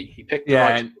City. He picked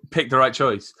picked the right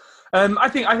choice. I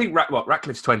think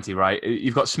Ratcliffe's 20, right?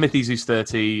 You've got Smithies who's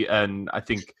 30, and I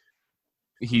think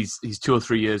he's 2 or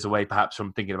 3 years away, perhaps,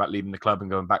 from thinking about leaving the club and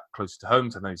going back closer to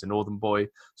home. So I know he's a Northern boy.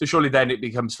 So surely then it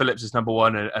becomes Phillips as number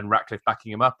one and Ratcliffe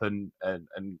backing him up and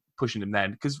pushing him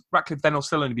then, because Ratcliffe then will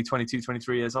still only be 22,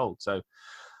 23 years old. So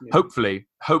hopefully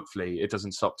it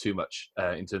doesn't stop too much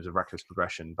in terms of Ratcliffe's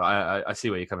progression. But I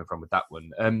see where you're coming from with that one.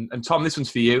 And Tom, this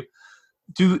one's for you.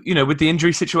 With the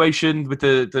injury situation, with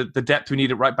the depth we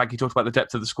need at right back, you talked about the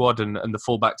depth of the squad and the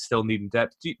fullbacks still needing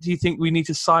depth. Do you think we need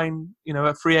to sign,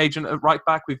 a free agent at right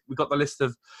back? We've got the list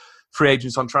of free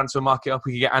agents on Transfer Market up.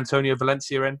 We could get Antonio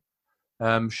Valencia in,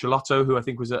 Charlotto, who I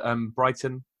think was at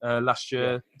Brighton last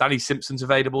year. Yeah. Danny Simpson's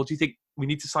available. Do you think we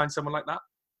need to sign someone like that?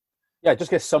 Yeah,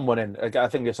 just get someone in. I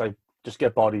think it's like just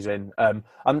get bodies in. And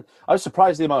I was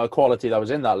surprised the amount of quality that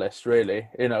was in that list. Really,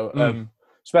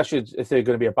 especially if they're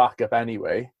going to be a backup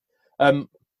anyway. And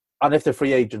if they're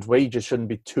free agents, wages shouldn't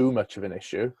be too much of an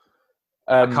issue.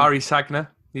 Akari Sagna,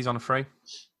 he's on a free.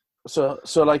 So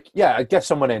get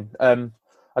someone in.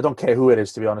 I don't care who it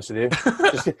is, to be honest with you.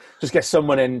 just get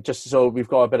someone in, just so we've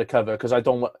got a bit of cover. Because I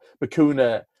don't want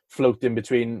Bacuna floating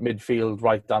between midfield,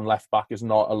 right and left back is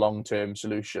not a long-term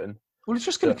solution. Well, it's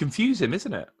just going to confuse him,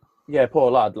 isn't it? Yeah,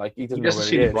 poor lad. Like he doesn't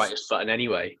see the brightest button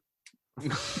anyway.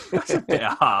 That's a bit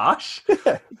harsh.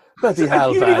 Bloody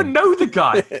hell, you don't even know the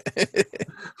guy.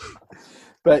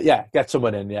 But yeah, get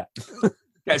someone in, yeah.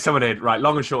 Get someone in, right.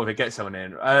 Long and short of it, get someone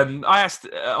in. I asked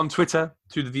on Twitter,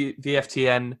 through the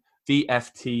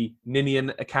VFT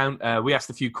Ninian account, we asked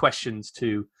a few questions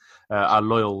to our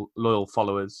loyal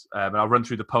followers. And I'll run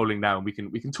through the polling now and we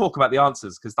can talk about the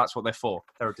answers, because that's what they're for.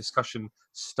 They're a discussion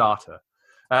starter.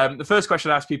 The first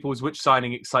question I asked people was, which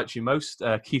signing excites you most,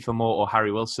 Kiefer Moore or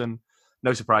Harry Wilson?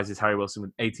 No surprises, Harry Wilson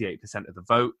with 88% of the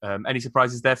vote. Any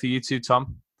surprises there for you too,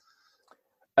 Tom?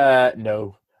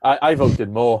 No. I voted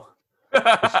Moore.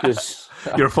 Because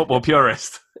you're a football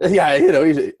purist.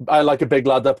 Yeah, I like a big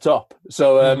lad up top.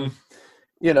 So,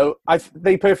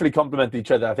 they perfectly complement each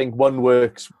other. I think one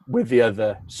works with the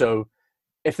other. So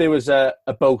if there was a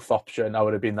both option, I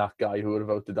would have been that guy who would have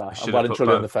voted that. I'm well and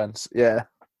truly on the fence. Yeah.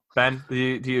 Ben, do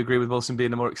you agree with Wilson being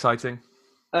the more exciting?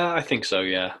 I think so,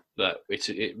 yeah. But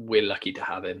we're lucky to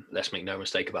have him. Let's make no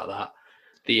mistake about that.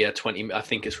 The I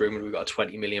think it's rumoured we've got a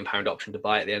 £20 million option to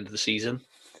buy at the end of the season.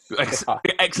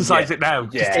 Exercise it now.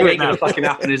 Yeah. Just do it now. It ain't going to fucking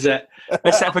happen, is it?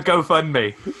 Let's set up a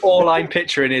GoFundMe. All I'm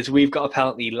picturing is we've got a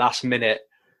penalty last minute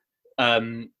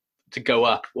to go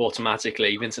up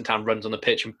automatically. Vincent Town runs on the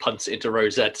pitch and punts it into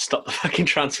Rose to stop the fucking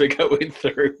transfer going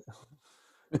through.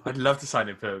 I'd love to sign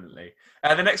him permanently.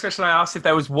 The next question I asked, if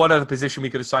there was one other position we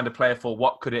could have signed a player for,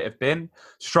 what could it have been?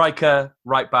 Striker,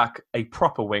 right back, a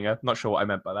proper winger. Not sure what I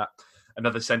meant by that.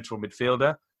 Another central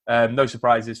midfielder. No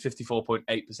surprises,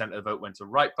 54.8% of the vote went to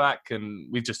right back.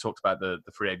 And we've just talked about the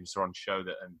free agents are on show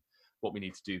and what we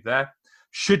need to do there.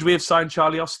 Should we have signed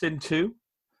Charlie Austin too?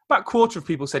 About a quarter of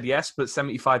people said yes, but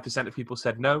 75% of people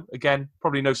said no. Again,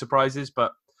 probably no surprises,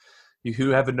 but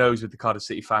whoever knows with the Cardiff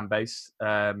City fan base.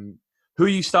 Who are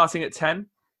you starting at 10?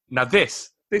 Now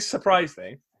this surprised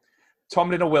me.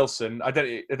 Tomlin or Wilson? I don't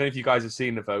know if you guys have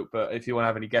seen the vote, but if you want to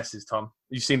have any guesses, Tom,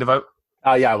 you seen the vote?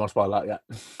 Yeah, I won't spoil that. Yeah.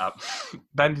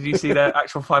 Ben, did you see the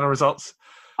actual final results?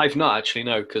 I've not actually,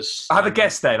 no. Because have a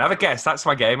guess then. Have a guess. That's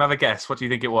my game. Have a guess. What do you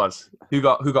think it was? Who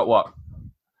got what?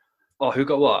 Oh, who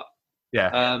got what?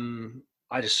 Yeah.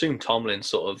 I'd assume Tomlin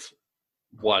sort of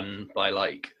won by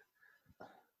I'm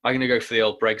going to go for the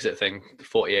old Brexit thing,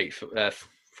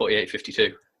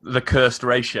 48-52. The cursed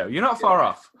ratio. You're not far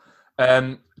off.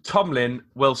 Tomlin,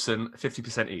 Wilson,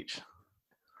 50% each.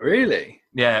 Really?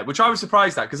 Yeah, which I was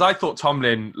surprised at, because I thought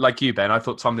Tomlin, like you, Ben, I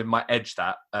thought Tomlin might edge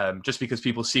that just because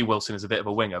people see Wilson as a bit of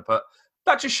a winger. But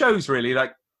that just shows, really,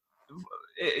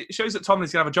 it shows that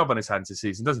Tomlin's going to have a job on his hands this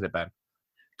season, doesn't it, Ben?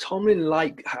 Tomlin,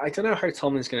 I don't know how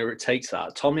Tomlin's going to take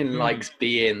that. Tomlin likes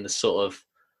being the sort of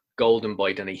golden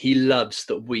boy, doesn't he? He loves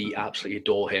that we absolutely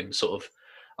adore him, sort of.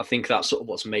 I think that's sort of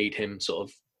what's made him sort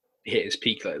of hit his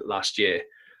peak last year,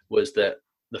 was that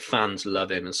the fans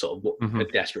love him and sort of are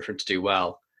desperate for him to do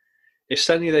well. If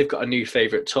suddenly they've got a new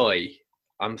favourite toy,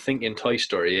 I'm thinking Toy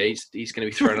Story. He's going to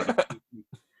be thrown up,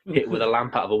 hit with a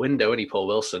lamp out of a window, isn't he, Paul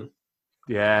Wilson?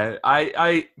 Yeah,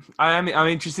 I'm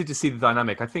interested to see the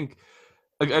dynamic. I think,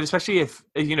 especially if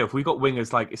we got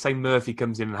wingers like, say Murphy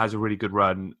comes in and has a really good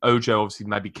run, Ojo obviously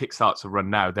maybe kickstarts a run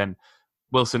now, then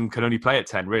Wilson can only play at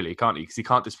 10, really, can't he? Because he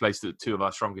can't displace the two of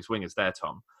our strongest wingers there,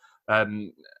 Tom.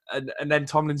 and then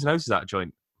Tomlin's nose is out of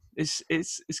joint. It's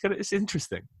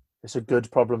interesting. It's a good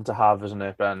problem to have, isn't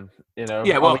it, Ben? You know.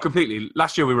 Yeah, well, completely.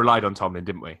 Last year we relied on Tomlin,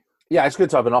 didn't we? Yeah, it's good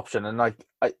to have an option, and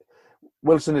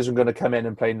Wilson isn't going to come in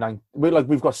and play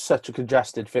we've got such a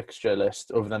congested fixture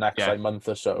list over the next month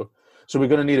or so we're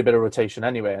going to need a bit of rotation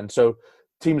anyway, and so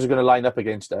teams are going to line up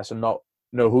against us and not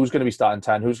know who's going to be starting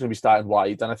 10, who's going to be starting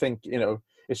wide, and I think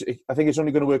it's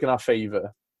only going to work in our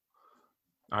favour.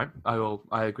 All right,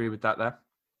 I agree with that there.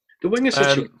 The wingers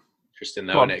are interesting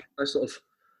though, Nick.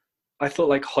 I thought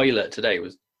like Hoylett today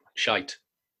was shite,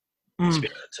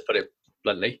 to put it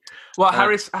bluntly. Well,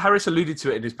 Harris alluded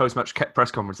to it in his post-match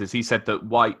press conferences. He said that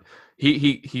White,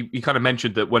 he kind of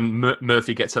mentioned that when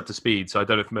Murphy gets up to speed, so I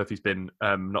don't know if Murphy's been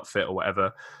not fit or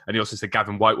whatever, and he also said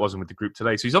Gavin White wasn't with the group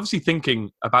today. So he's obviously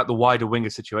thinking about the wider winger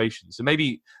situation. So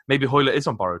maybe Hoylett is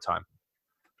on borrowed time.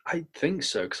 I think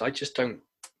so, because I just don't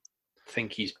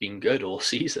think he's been good all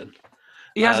season.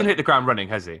 He hasn't hit the ground running,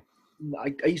 has he?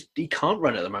 He can't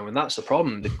run at the moment. That's the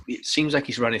problem. It seems like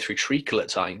he's running through treacle at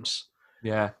times.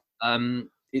 Yeah.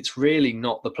 It's really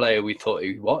not the player we thought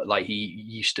he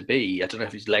used to be. I don't know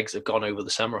if his legs have gone over the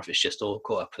summer, or if it's just all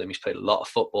caught up with him. He's played a lot of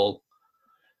football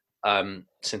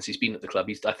since he's been at the club.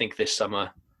 I think this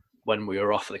summer, when we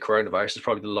were off for the coronavirus, is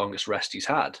probably the longest rest he's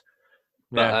had.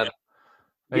 But,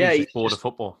 he's just bored of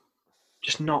football.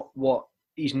 Just not what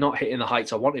he's not hitting the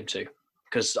heights I want him to.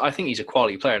 Because I think he's a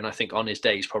quality player, and I think on his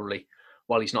day he's probably,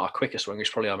 while he's not our quickest winger, he's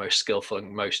probably our most skillful and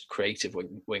most creative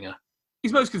winger.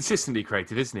 He's most consistently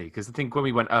creative, isn't he? Because I think when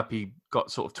we went up, he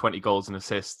got sort of 20 goals and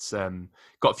assists,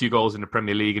 got a few goals in the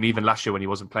Premier League, and even last year when he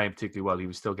wasn't playing particularly well, he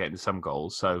was still getting some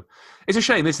goals. So it's a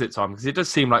shame, isn't it, Tom? Because it does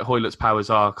seem like Hoylett's powers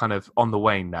are kind of on the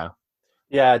wane now.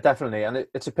 Yeah, definitely. And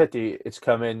it's a pity it's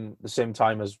come in the same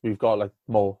time as we've got like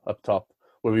more up top,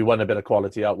 where we want a bit of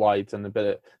quality out wide and a bit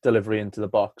of delivery into the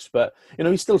box. But,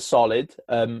 he's still solid.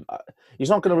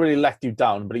 He's not going to really let you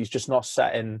down, but he's just not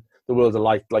setting the world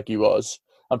alight like he was.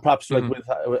 And perhaps with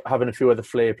having a few other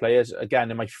flair players, again,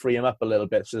 it might free him up a little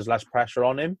bit so there's less pressure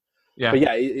on him. Yeah.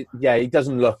 But he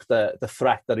doesn't look the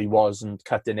threat that he was, and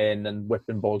cutting in and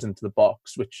whipping balls into the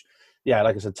box, which,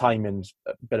 like I said, timing's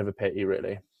a bit of a pity,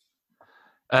 really.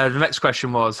 The next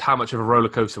question was, how much of a roller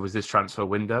coaster was this transfer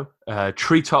window?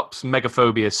 Treetops,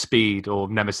 Megaphobia, Speed, or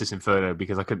Nemesis Inferno,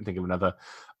 because I couldn't think of another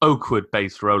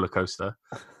Oakwood-based roller coaster.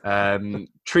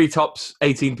 Treetops,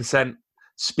 18%,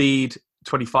 Speed,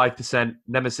 25%,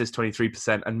 Nemesis,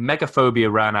 23%, and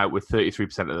Megaphobia ran out with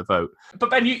 33% of the vote. But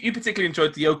Ben, you particularly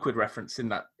enjoyed the Oakwood reference in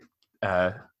that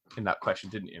question,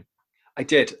 didn't you? I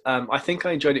did. I think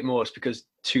I enjoyed it more because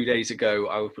 2 days ago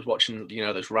I was watching,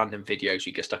 those random videos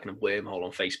you get stuck in a wormhole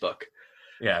on Facebook.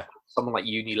 Yeah. Someone like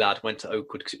Unilad went to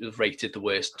Oakwood because it was rated the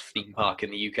worst theme park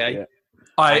in the UK. Yeah.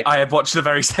 I have watched the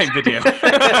very same video.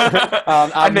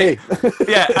 and me.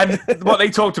 And what they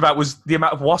talked about was the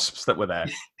amount of wasps that were there.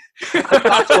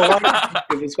 That's all I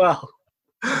think as well.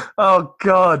 Oh,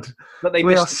 God. But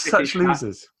we are such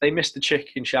losers. They missed the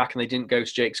chicken shack and they didn't go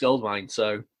to Jake's Goldmine,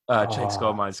 so... Jake's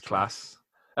Goldmine's class.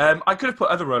 I could have put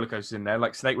other roller coasters in there,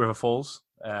 like Snake River Falls,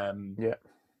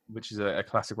 which is a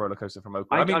classic roller coaster from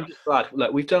Oakland. I'm just glad.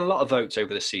 Look, we've done a lot of votes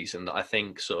over the season that I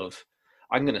think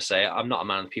I'm going to say, I'm not a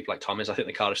man of people like Tom is. I think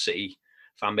the Cardiff City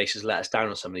fan base has let us down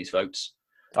on some of these votes.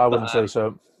 I wouldn't say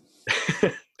so.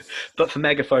 But for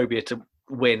Megaphobia to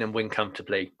win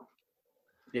comfortably,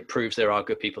 it proves there are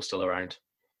good people still around.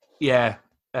 Yeah.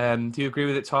 Do you agree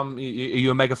with it, Tom? Are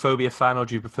you a Megaphobia fan, or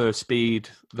do you prefer Speed,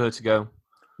 Vertigo?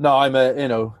 No, I'm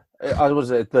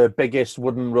the biggest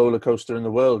wooden roller coaster in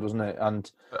the world, wasn't it?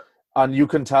 And you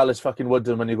can tell it's fucking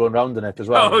wooden when you're going round in it as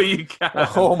well. Oh, you can.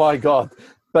 Oh my God.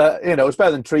 But, it's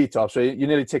better than Treetops. So you're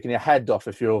nearly taking your head off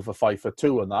if you're over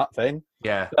 5'2" on that thing.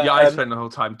 Yeah. I spent the whole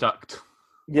time ducked.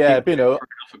 Yeah,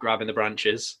 for grabbing the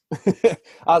branches.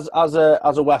 as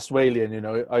a West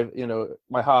Walian,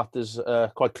 my heart is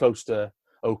quite close to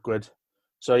Oakwood.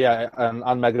 So and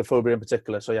Megaphobia in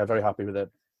particular. So very happy with it.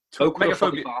 Oakwood or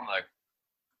Folly Farm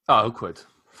though? Oh, Oakwood.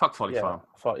 Fuck Folly Farm.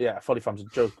 Folly Farm's a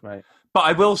joke, mate. But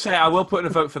I will say, I will put in a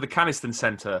vote for the Caniston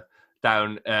Centre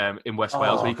down in West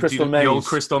Wales, where you could do the old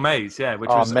Crystal Maze, which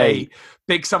was a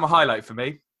big summer highlight for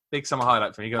me. Going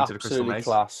to the Crystal Maze.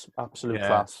 Absolute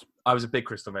class. I was a big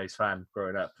Crystal Maze fan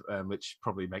growing up, which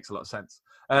probably makes a lot of sense.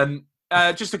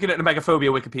 Just looking at the Megaphobia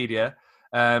Wikipedia,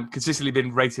 consistently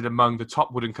been rated among the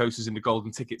top wooden coasters in the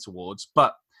Golden Tickets Awards,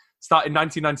 but started in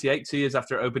 1998, 2 years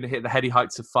after it opened, it hit the heady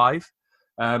heights of 5,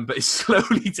 but it's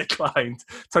slowly declined.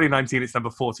 2019, it's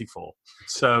number 44.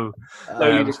 So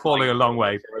it's falling a long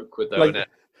way. Oakwood, though, isn't it?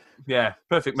 Yeah,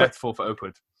 perfect metaphor for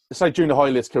Oakwood. It's like Junior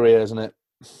Hoylett's career, isn't it?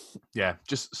 Yeah,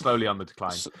 just slowly on the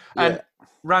decline. Yeah. And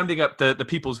rounding up the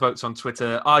people's votes on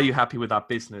Twitter, are you happy with our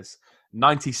business?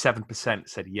 97%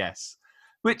 said yes,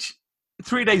 which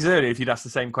 3 days earlier, if you'd asked the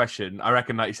same question, I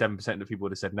reckon 97% of people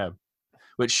would have said no,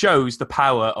 which shows the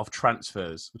power of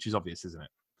transfers, which is obvious, isn't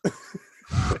it?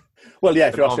 Well, yeah,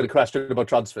 if you're asking a question about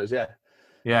transfers, yeah.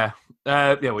 Yeah.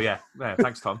 Yeah,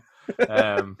 thanks, Tom.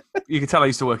 You can tell I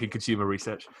used to work in consumer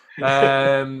research.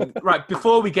 Right,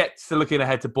 before we get to looking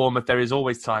ahead to Bournemouth, there is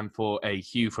always time for a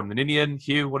Hugh from the Ninian.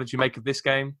 Hugh, what did you make of this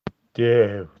game?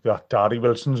 Yeah, Darry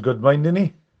Wilson's good mind, isn't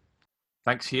he?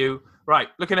 Thanks, Hugh. Right,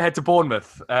 looking ahead to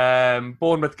Bournemouth.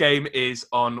 Bournemouth game is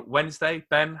on Wednesday.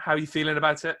 Ben, how are you feeling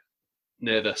about it?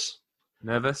 Nervous.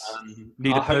 Nervous?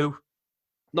 Need a poo?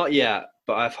 Not yet,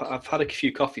 but I've had a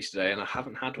few coffees today and I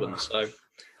haven't had one. So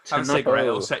have a cigarette,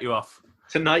 it'll set you off.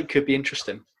 Tonight could be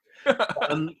interesting.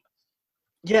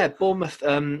 Yeah, Bournemouth.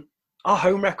 Our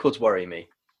home records worry me.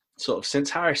 Sort of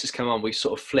since Harris has come on, we've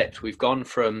sort of flipped. We've gone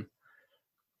from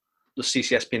the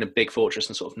CCS being a big fortress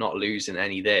and sort of not losing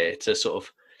any there to sort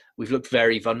of we've looked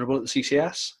very vulnerable at the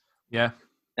CCS. Yeah.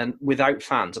 And without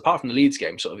fans, apart from the Leeds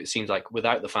game, sort of it seems like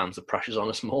without the fans, the pressure's on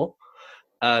us more.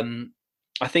 I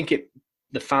think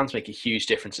the fans make a huge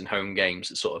difference in home games.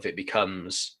 That sort of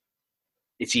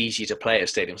it's easy to play at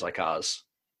stadiums like ours.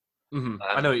 Mm-hmm.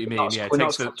 I know what you mean. Yeah,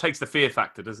 it takes the fear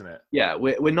factor, doesn't it? Yeah,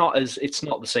 we're not it's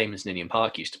not the same as Ninian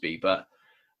Park used to be, but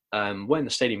when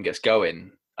the stadium gets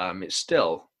going, it's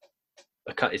still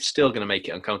going to make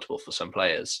it uncomfortable for some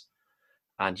players.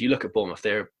 And you look at Bournemouth,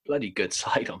 they're a bloody good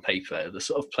side on paper. The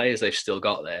sort of players they've still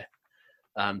got there,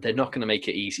 they're not going to make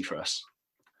it easy for us.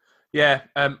 Yeah,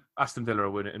 Aston Villa are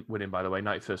winning, by the way,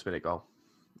 91st minute goal.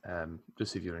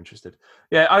 Just if you're interested.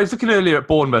 Yeah, I was looking earlier at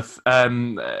Bournemouth.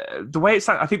 The way it's,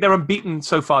 I think they're unbeaten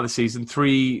so far this season.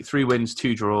 Three wins,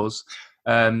 2 draws.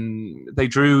 They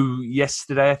drew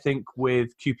yesterday, I think,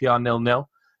 with QPR 0-0.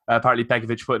 Apparently,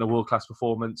 Begovic put in a world-class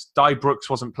performance. Dai Brooks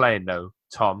wasn't playing, though,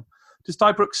 Tom. Does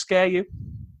Dai Brooks scare you?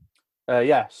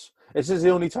 Yes. This is the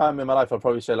only time in my life I'll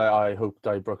probably say, I hope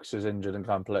Dai Brooks is injured and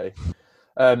can't play.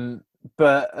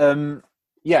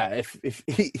 Yeah, if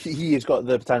he has got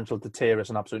the potential to tear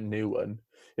us an absolute new one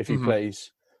if he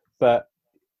plays. But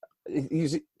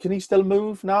can he still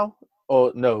move now?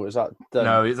 Or no, is that done?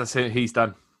 No, that's it. He's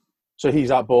done. So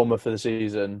he's at Bournemouth for the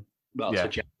season. Well, yeah. so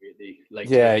January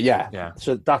Yeah.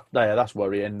 So that's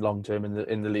worrying long term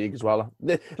in the league as well.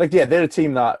 They're a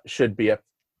team that should be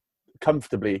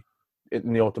comfortably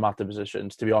in the automatic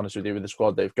positions. To be honest with you, with the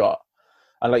squad they've got,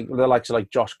 and the likes of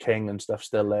Josh King and stuff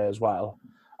still there as well.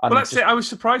 And well, that's it. I was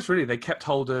surprised, really. They kept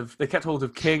hold of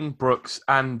King, Brooks,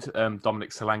 and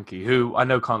Dominic Solanke, who I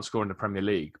know can't score in the Premier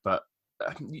League, but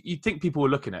you'd think people were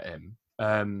looking at him.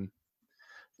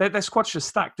 Their squad's just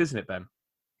stacked, isn't it, Ben?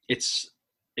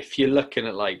 If you're looking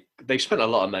at they've spent a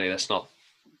lot of money. Let's not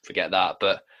forget that.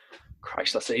 But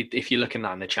Christ, if you're looking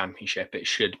at in the Championship, they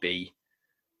should be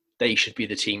the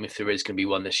team if there is going to be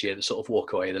one this year to sort of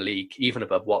walk away the league, even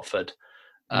above Watford.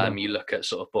 You look at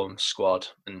sort of Bournemouth's squad,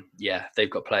 and yeah, they've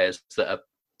got players that are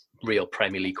real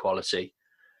Premier League quality.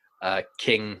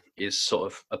 King is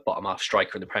sort of a bottom half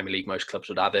striker in the Premier League. Most clubs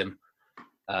would have him,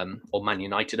 or Man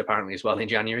United apparently as well in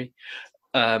January.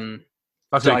 I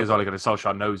think as well,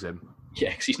 Solskjaer knows him. Yeah,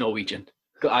 because he's Norwegian.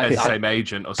 The same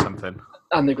agent or something.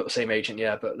 And they've got the same agent,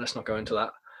 yeah, but let's not go into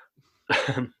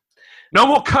that. No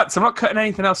more cuts. I'm not cutting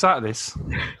anything else out of this.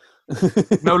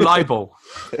 No libel.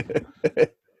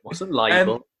 Wasn't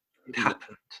libel. It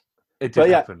happened. It did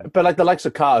happen. But the likes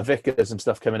of Carter Vickers and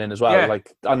stuff coming in as well. Yeah.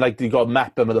 And you got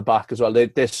Mepham at the back as well.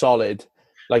 They're solid.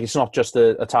 It's not just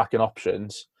the attacking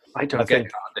options. I don't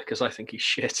get Carter because I think he's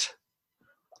shit.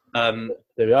 There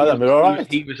we are. Then we're all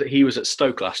right. He was at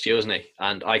Stoke last year, wasn't he?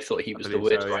 And I thought he was the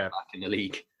worst right back in the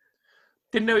league.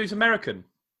 Didn't know he was American.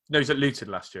 No, he was at Luton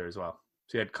last year as well.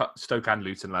 So he had Stoke and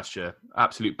Luton last year.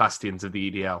 Absolute bastions of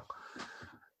the EDL.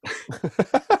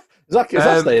 Is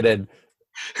that staying in?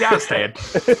 Yeah, it's staying.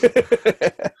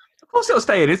 Of course it'll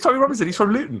stay in. It's Tommy Robinson. He's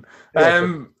from Luton.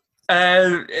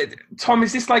 Tom,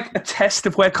 is this a test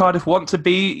of where Cardiff want to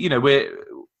be?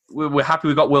 We're happy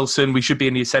we got Wilson. We should be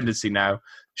in the ascendancy now.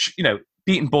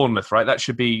 Beating Bournemouth, right? That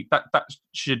should be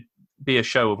a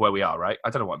show of where we are, right? I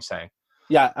don't know what I'm saying.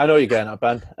 Yeah, I know you're getting at,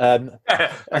 Ben. But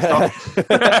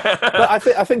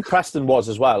I think Preston was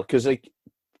as well, because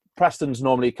Preston's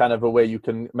normally kind of a way you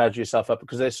can measure yourself up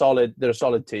because they're solid. They're a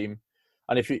solid team,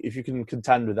 and if you can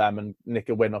contend with them and nick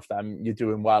a win off them, you're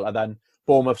doing well. And then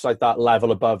Bournemouth's that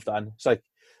level above. Then it's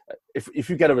if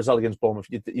you get a result against Bournemouth,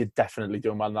 you're definitely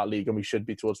doing well in that league, and we should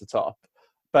be towards the top.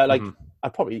 But I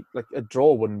probably a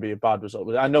draw wouldn't be a bad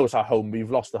result. I know it's at home.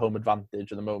 We've lost the home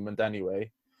advantage at the moment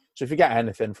anyway. So if you get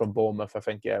anything from Bournemouth, I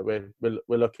think we're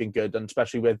looking good, and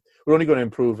especially we're only going to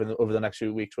improve over the next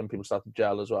few weeks when people start to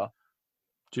gel as well.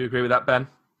 Do you agree with that, Ben?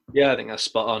 Yeah, I think that's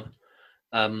spot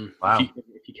on. Wow.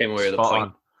 If you came away with a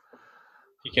point,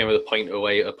 if you came with a point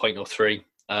away, a point or three,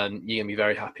 you're gonna be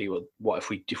very happy with what if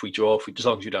we draw, as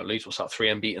long as you don't lose, we'll start 3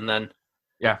 unbeaten then.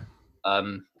 Yeah.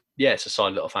 It's a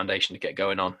solid little foundation to get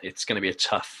going on. It's going to be a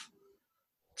tough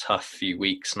few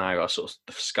weeks now. I sort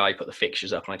of Sky put the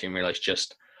fixtures up, and I didn't realise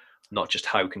not just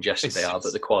how congested they are,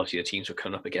 but the quality of the teams we're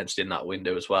coming up against in that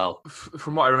window as well.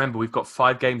 From what I remember, we've got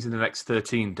 5 games in the next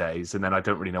 13 days, and then I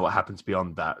don't really know what happens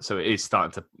beyond that. So it is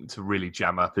starting to really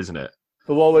jam up, isn't it?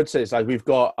 But what I would say is, like, we've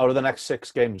got, out of the next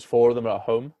 6 games, 4 of them are at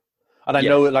home. And I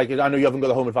know you haven't got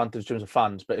the home advantage in terms of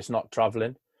fans, but it's not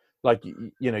travelling. Like,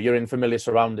 you're in familiar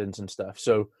surroundings and stuff.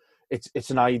 So it's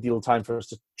an ideal time for us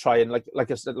to try and,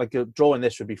 like I said, like a draw in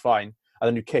this would be fine. And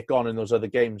then you kick on in those other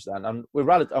games then. And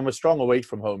we're strong away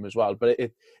from home as well. But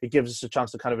it gives us a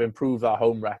chance to kind of improve our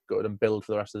home record and build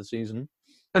for the rest of the season.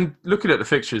 And looking at the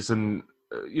fixtures, and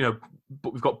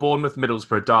we've got Bournemouth,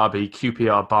 Middlesbrough, Derby,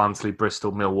 QPR, Barnsley,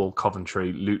 Bristol, Millwall,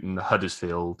 Coventry, Luton,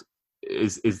 Huddersfield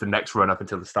is the next run up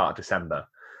until the start of December.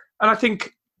 And I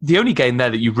think the only game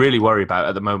there that you really worry about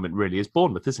at the moment really is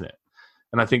Bournemouth, isn't it?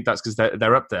 And I think that's because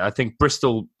they're up there. I think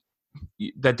Bristol,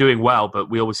 they're doing well, but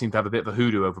we always seem to have a bit of a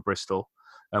hoodoo over Bristol,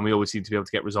 and we always seem to be able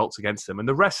to get results against them. And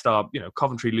the rest are,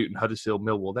 Coventry, Luton, Huddersfield,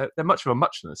 Millwall. They're much of a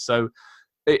muchness. So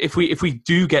if we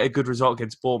do get a good result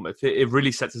against Bournemouth, it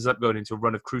really sets us up going into a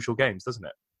run of crucial games, doesn't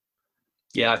it?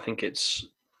 Yeah, I think it's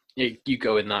you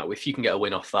go in that. If you can get a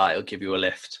win off that, it'll give you a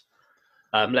lift.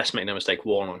 Let's make no mistake,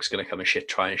 Warnock's going to come and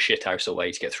try and shit house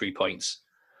away to get 3 points.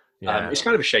 Yeah. It's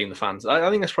kind of a shame the fans. I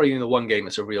think that's probably the one game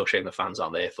that's a real shame the fans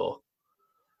aren't there for.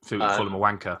 So we call him a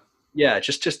wanker. Yeah,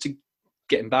 just to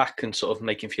get him back and sort of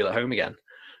make him feel at home again.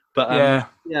 But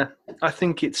yeah, I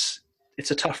think it's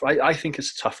a tough. I think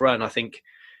it's a tough run. I think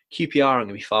QPR are going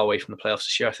to be far away from the playoffs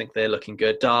this year. I think they're looking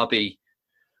good. Derby,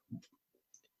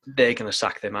 they're going to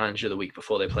sack their manager the week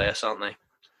before they play us, aren't they?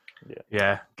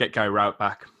 Yeah. Get Gary Rout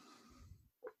back.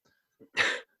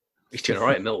 He's doing all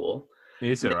right at Millwall. He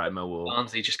is doing all right at Millwall.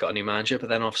 Barnsley just got a new manager, but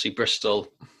then obviously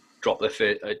Bristol dropped their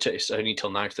first. It's only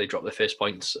till now they dropped their first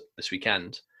points this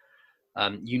weekend.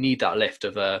 You need that lift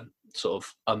of a sort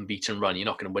of unbeaten run. You're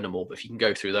not going to win them all, but if you can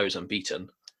go through those unbeaten,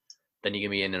 then you're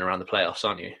going to be in and around the playoffs,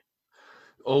 aren't you?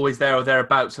 Always there or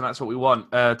thereabouts, and that's what we want.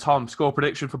 Tom, score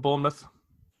prediction for Bournemouth?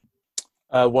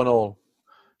 1-1.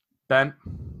 Ben?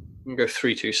 I'm going to go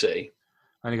 3-2 City.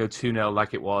 I'm going to go 2-0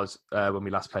 like it was when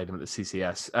we last played them at the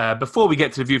CCS. Before we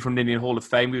get to the view from Ninian Hall of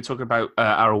Fame, we were talking about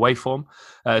our away form.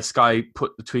 Sky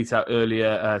put the tweet out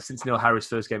earlier. Since Neil Harris'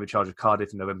 first game in charge of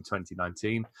Cardiff in November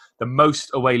 2019, the most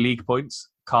away league points,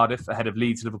 Cardiff, ahead of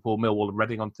Leeds, Liverpool, Millwall and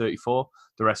Reading on 34.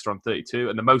 The rest are on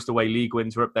 32. And the most away league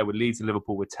wins are up there with Leeds and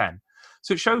Liverpool with 10.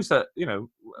 So it shows that,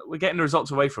 we're getting the results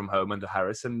away from home under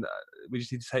Harris, and we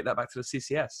just need to take that back to the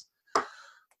CCS.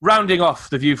 Rounding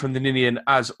off the view from the Ninian,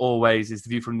 as always, is the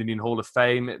view from the Ninian Hall of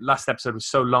Fame. Last episode was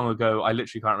so long ago, I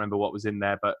literally can't remember what was in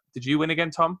there. But did you win again,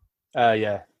 Tom?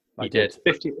 Yeah, I did.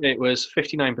 It was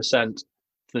 59%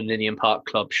 for the Ninian Park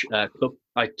Club. I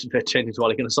turned into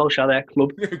Ole Gunnar Solskjaer there.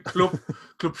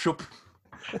 Club shop.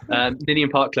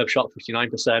 Ninian Park Club shot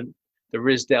 59%. The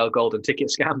Risdale Golden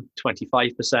Ticket Scam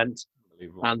 25%,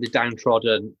 and the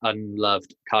downtrodden,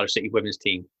 unloved Cardiff City Women's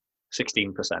Team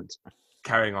 16%.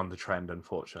 Carrying on the trend,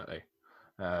 unfortunately.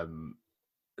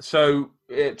 So,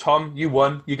 Tom, you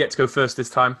won. You get to go first this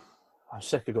time. I'm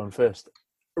sick of going first.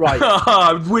 Right.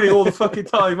 I'm winning all the fucking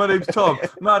time. My name's Tom,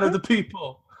 man of the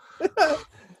people.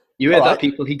 You heard that,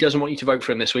 people. He doesn't want you to vote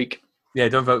for him this week. Yeah,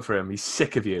 don't vote for him. He's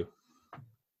sick of you.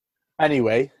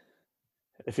 Anyway,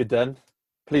 if you're done,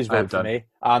 please vote for me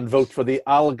and vote for the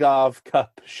Algarve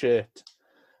Cup shirt.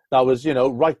 That was,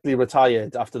 rightly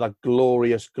retired after that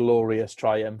glorious, glorious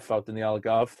triumph out in the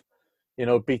Algarve.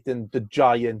 Beating the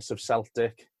giants of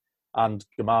Celtic and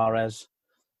Guimarães.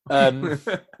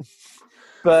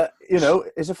 But,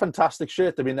 it's a fantastic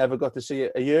shirt that we never got to see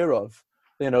a year of.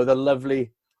 The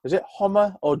lovely, is it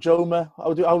Homer or Joma?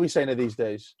 How are we saying it these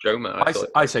days? Joma.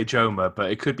 I say Joma,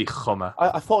 but it could be Homer.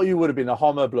 I thought you would have been a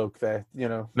Homer bloke there,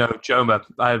 No, Joma.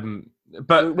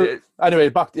 But anyway,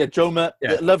 back to Joma,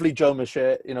 the lovely Joma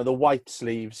shirt. The white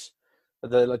sleeves,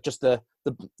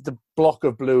 the block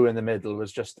of blue in the middle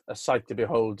was just a sight to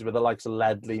behold, with the likes of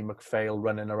Ledley, McPhail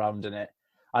running around in it,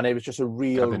 and it was just a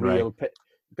real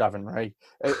Gavin Ray.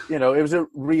 It was a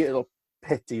real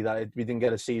pity that we didn't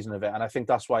get a season of it, and I think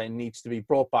that's why it needs to be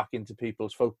brought back into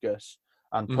people's focus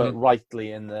and put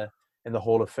rightly in the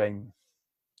Hall of Fame.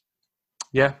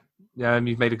 Yeah, and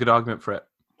you've made a good argument for it.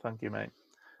 Thank you, mate.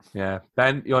 Yeah.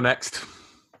 Ben, you're next.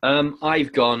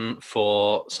 I've gone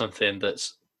for something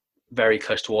that's very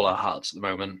close to all our hearts at the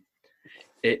moment.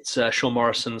 It's Sean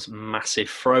Morrison's massive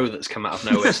throw that's come out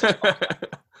of nowhere.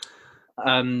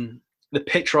 The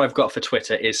picture I've got for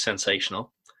Twitter is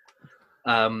sensational.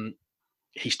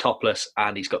 He's topless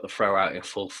and he's got the throw out in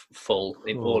full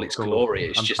in all its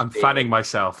glory. I'm fanning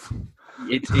myself.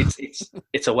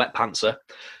 It's a wet pantser.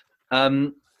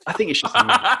 I think it's just.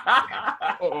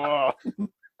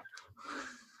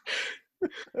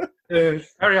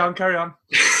 Carry on.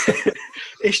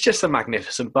 It's just a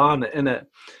magnificent Barnet, isn't it?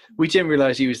 We didn't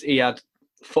realise he had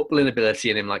footballing ability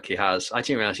in him like he has. I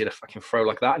didn't realise he had a fucking throw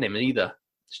like that in him either.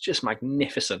 It's just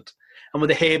magnificent. And with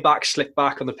the hair back, slick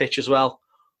back on the pitch as well.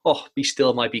 Oh, be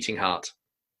still my beating heart.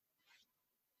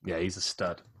 Yeah, he's a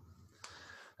stud.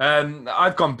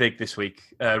 I've gone big this week,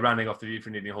 rounding off the View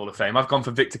from Ninian Hall of Fame. I've gone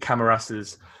for Victor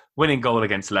Camaras's winning goal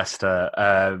against Leicester.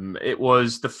 It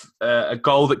was a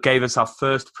goal that gave us our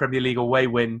first Premier League away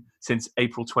win since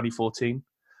April 2014,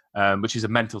 which is a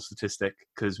mental statistic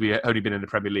because we had only been in the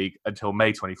Premier League until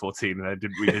May 2014 and I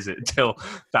didn't revisit until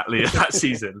that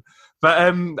season.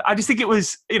 But I just think it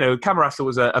was, Camarasa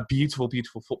was a beautiful,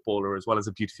 beautiful footballer as well as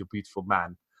a beautiful, beautiful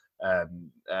man.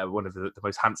 One of the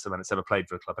most handsome men that's ever played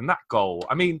for a club. And that goal,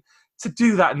 I mean, to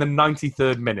do that in the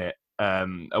 93rd minute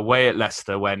away at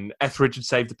Leicester when Etheridge had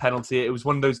saved the penalty, it was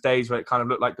one of those days where it kind of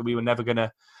looked like that we were never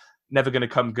gonna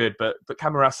come good. But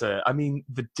Camarasa, I mean,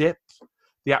 the dip,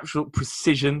 the actual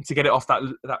precision to get it off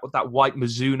that white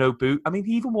Mizuno boot. I mean,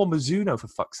 he even wore Mizuno, for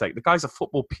fuck's sake. The guy's a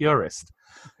football purist.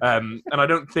 And I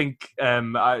don't think,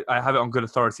 I have it on good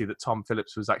authority that Tom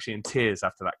Phillips was actually in tears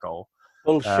after that goal.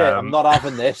 Bullshit, I'm not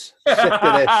having this. Sick of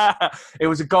this. It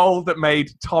was a goal that made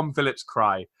Tom Phillips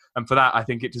cry. And for that, I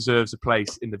think it deserves a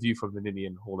place in the View from the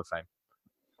Ninian Hall of Fame.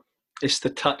 It's the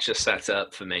touch that set it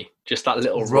up for me. Just that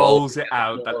little rolls it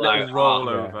out, that little roll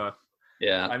over.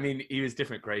 Yeah. I mean, he was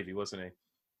different gravy, wasn't he?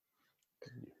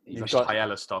 He's just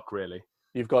paella stock, really.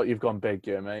 You've gone big,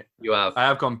 yeah, mate. You have. I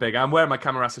have gone big. I'm wearing my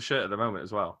Camarasa shirt at the moment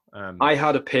as well. I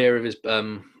had a pair of his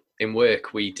in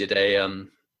work. We did a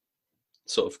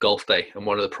sort of golf day, and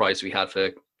one of the prizes we had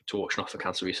to auction off for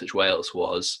Cancer Research Wales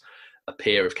was a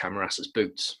pair of Camarasa's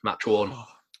boots, match worn.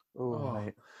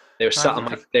 Mate. They were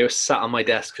sat on my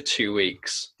desk for 2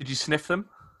 weeks. Did you sniff them?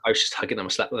 I was just hugging them. I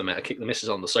slept with them. I kicked the missus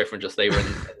on the sofa and they were in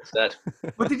instead.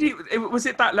 Well, was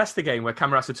it that Leicester game where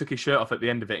Camarasa took his shirt off at the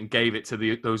end of it and gave it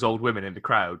to those old women in the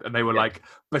crowd, and they were like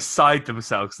beside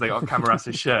themselves because they got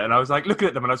Camarasa's shirt, and I was like looking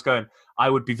at them and I was going, I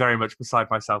would be very much beside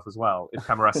myself as well if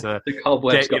Camarasa. The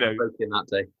cobwebs got broken that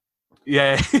day.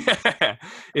 Yeah,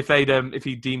 if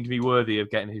he deemed me worthy of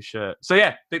getting his shirt. So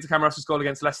yeah, Victor Camarasa's goal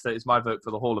against Leicester is my vote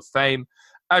for the Hall of Fame.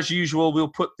 As usual, we'll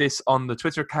put this on the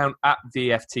Twitter account at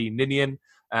VFT Ninian.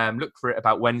 Look for it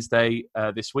about Wednesday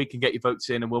this week and get your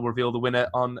votes in, and we'll reveal the winner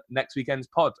on next weekend's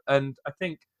pod. And I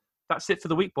think that's it for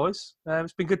the week, boys.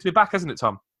 It's been good to be back, hasn't it,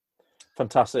 Tom?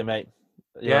 Fantastic, mate.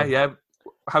 Yeah.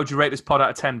 How'd you rate this pod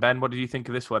out of 10, Ben? What did you think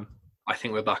of this one? I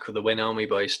think we're back with the win, aren't we,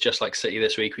 boys? Just like City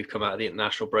this week, we've come out of the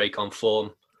international break on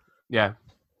form. Yeah.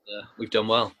 We've done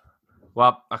well.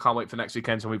 Well, I can't wait for next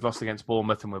weekend when we've lost against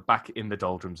Bournemouth and we're back in the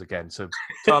doldrums again. So,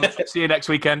 Tom, see you next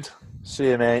weekend. See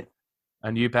you, mate.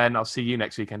 And you, Ben, I'll see you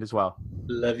next weekend as well.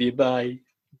 Love you. Bye.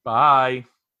 Bye.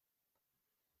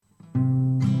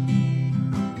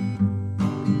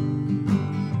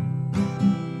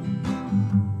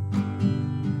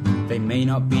 They may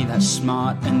not be that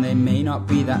smart and they may not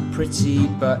be that pretty,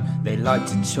 but they like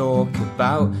to talk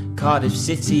about Cardiff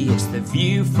City. It's the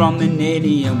View from the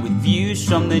Ninian, with views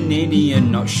from the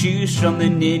Ninian, not shoes from the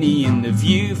Ninian, the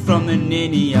View from the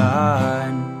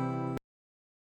Ninian.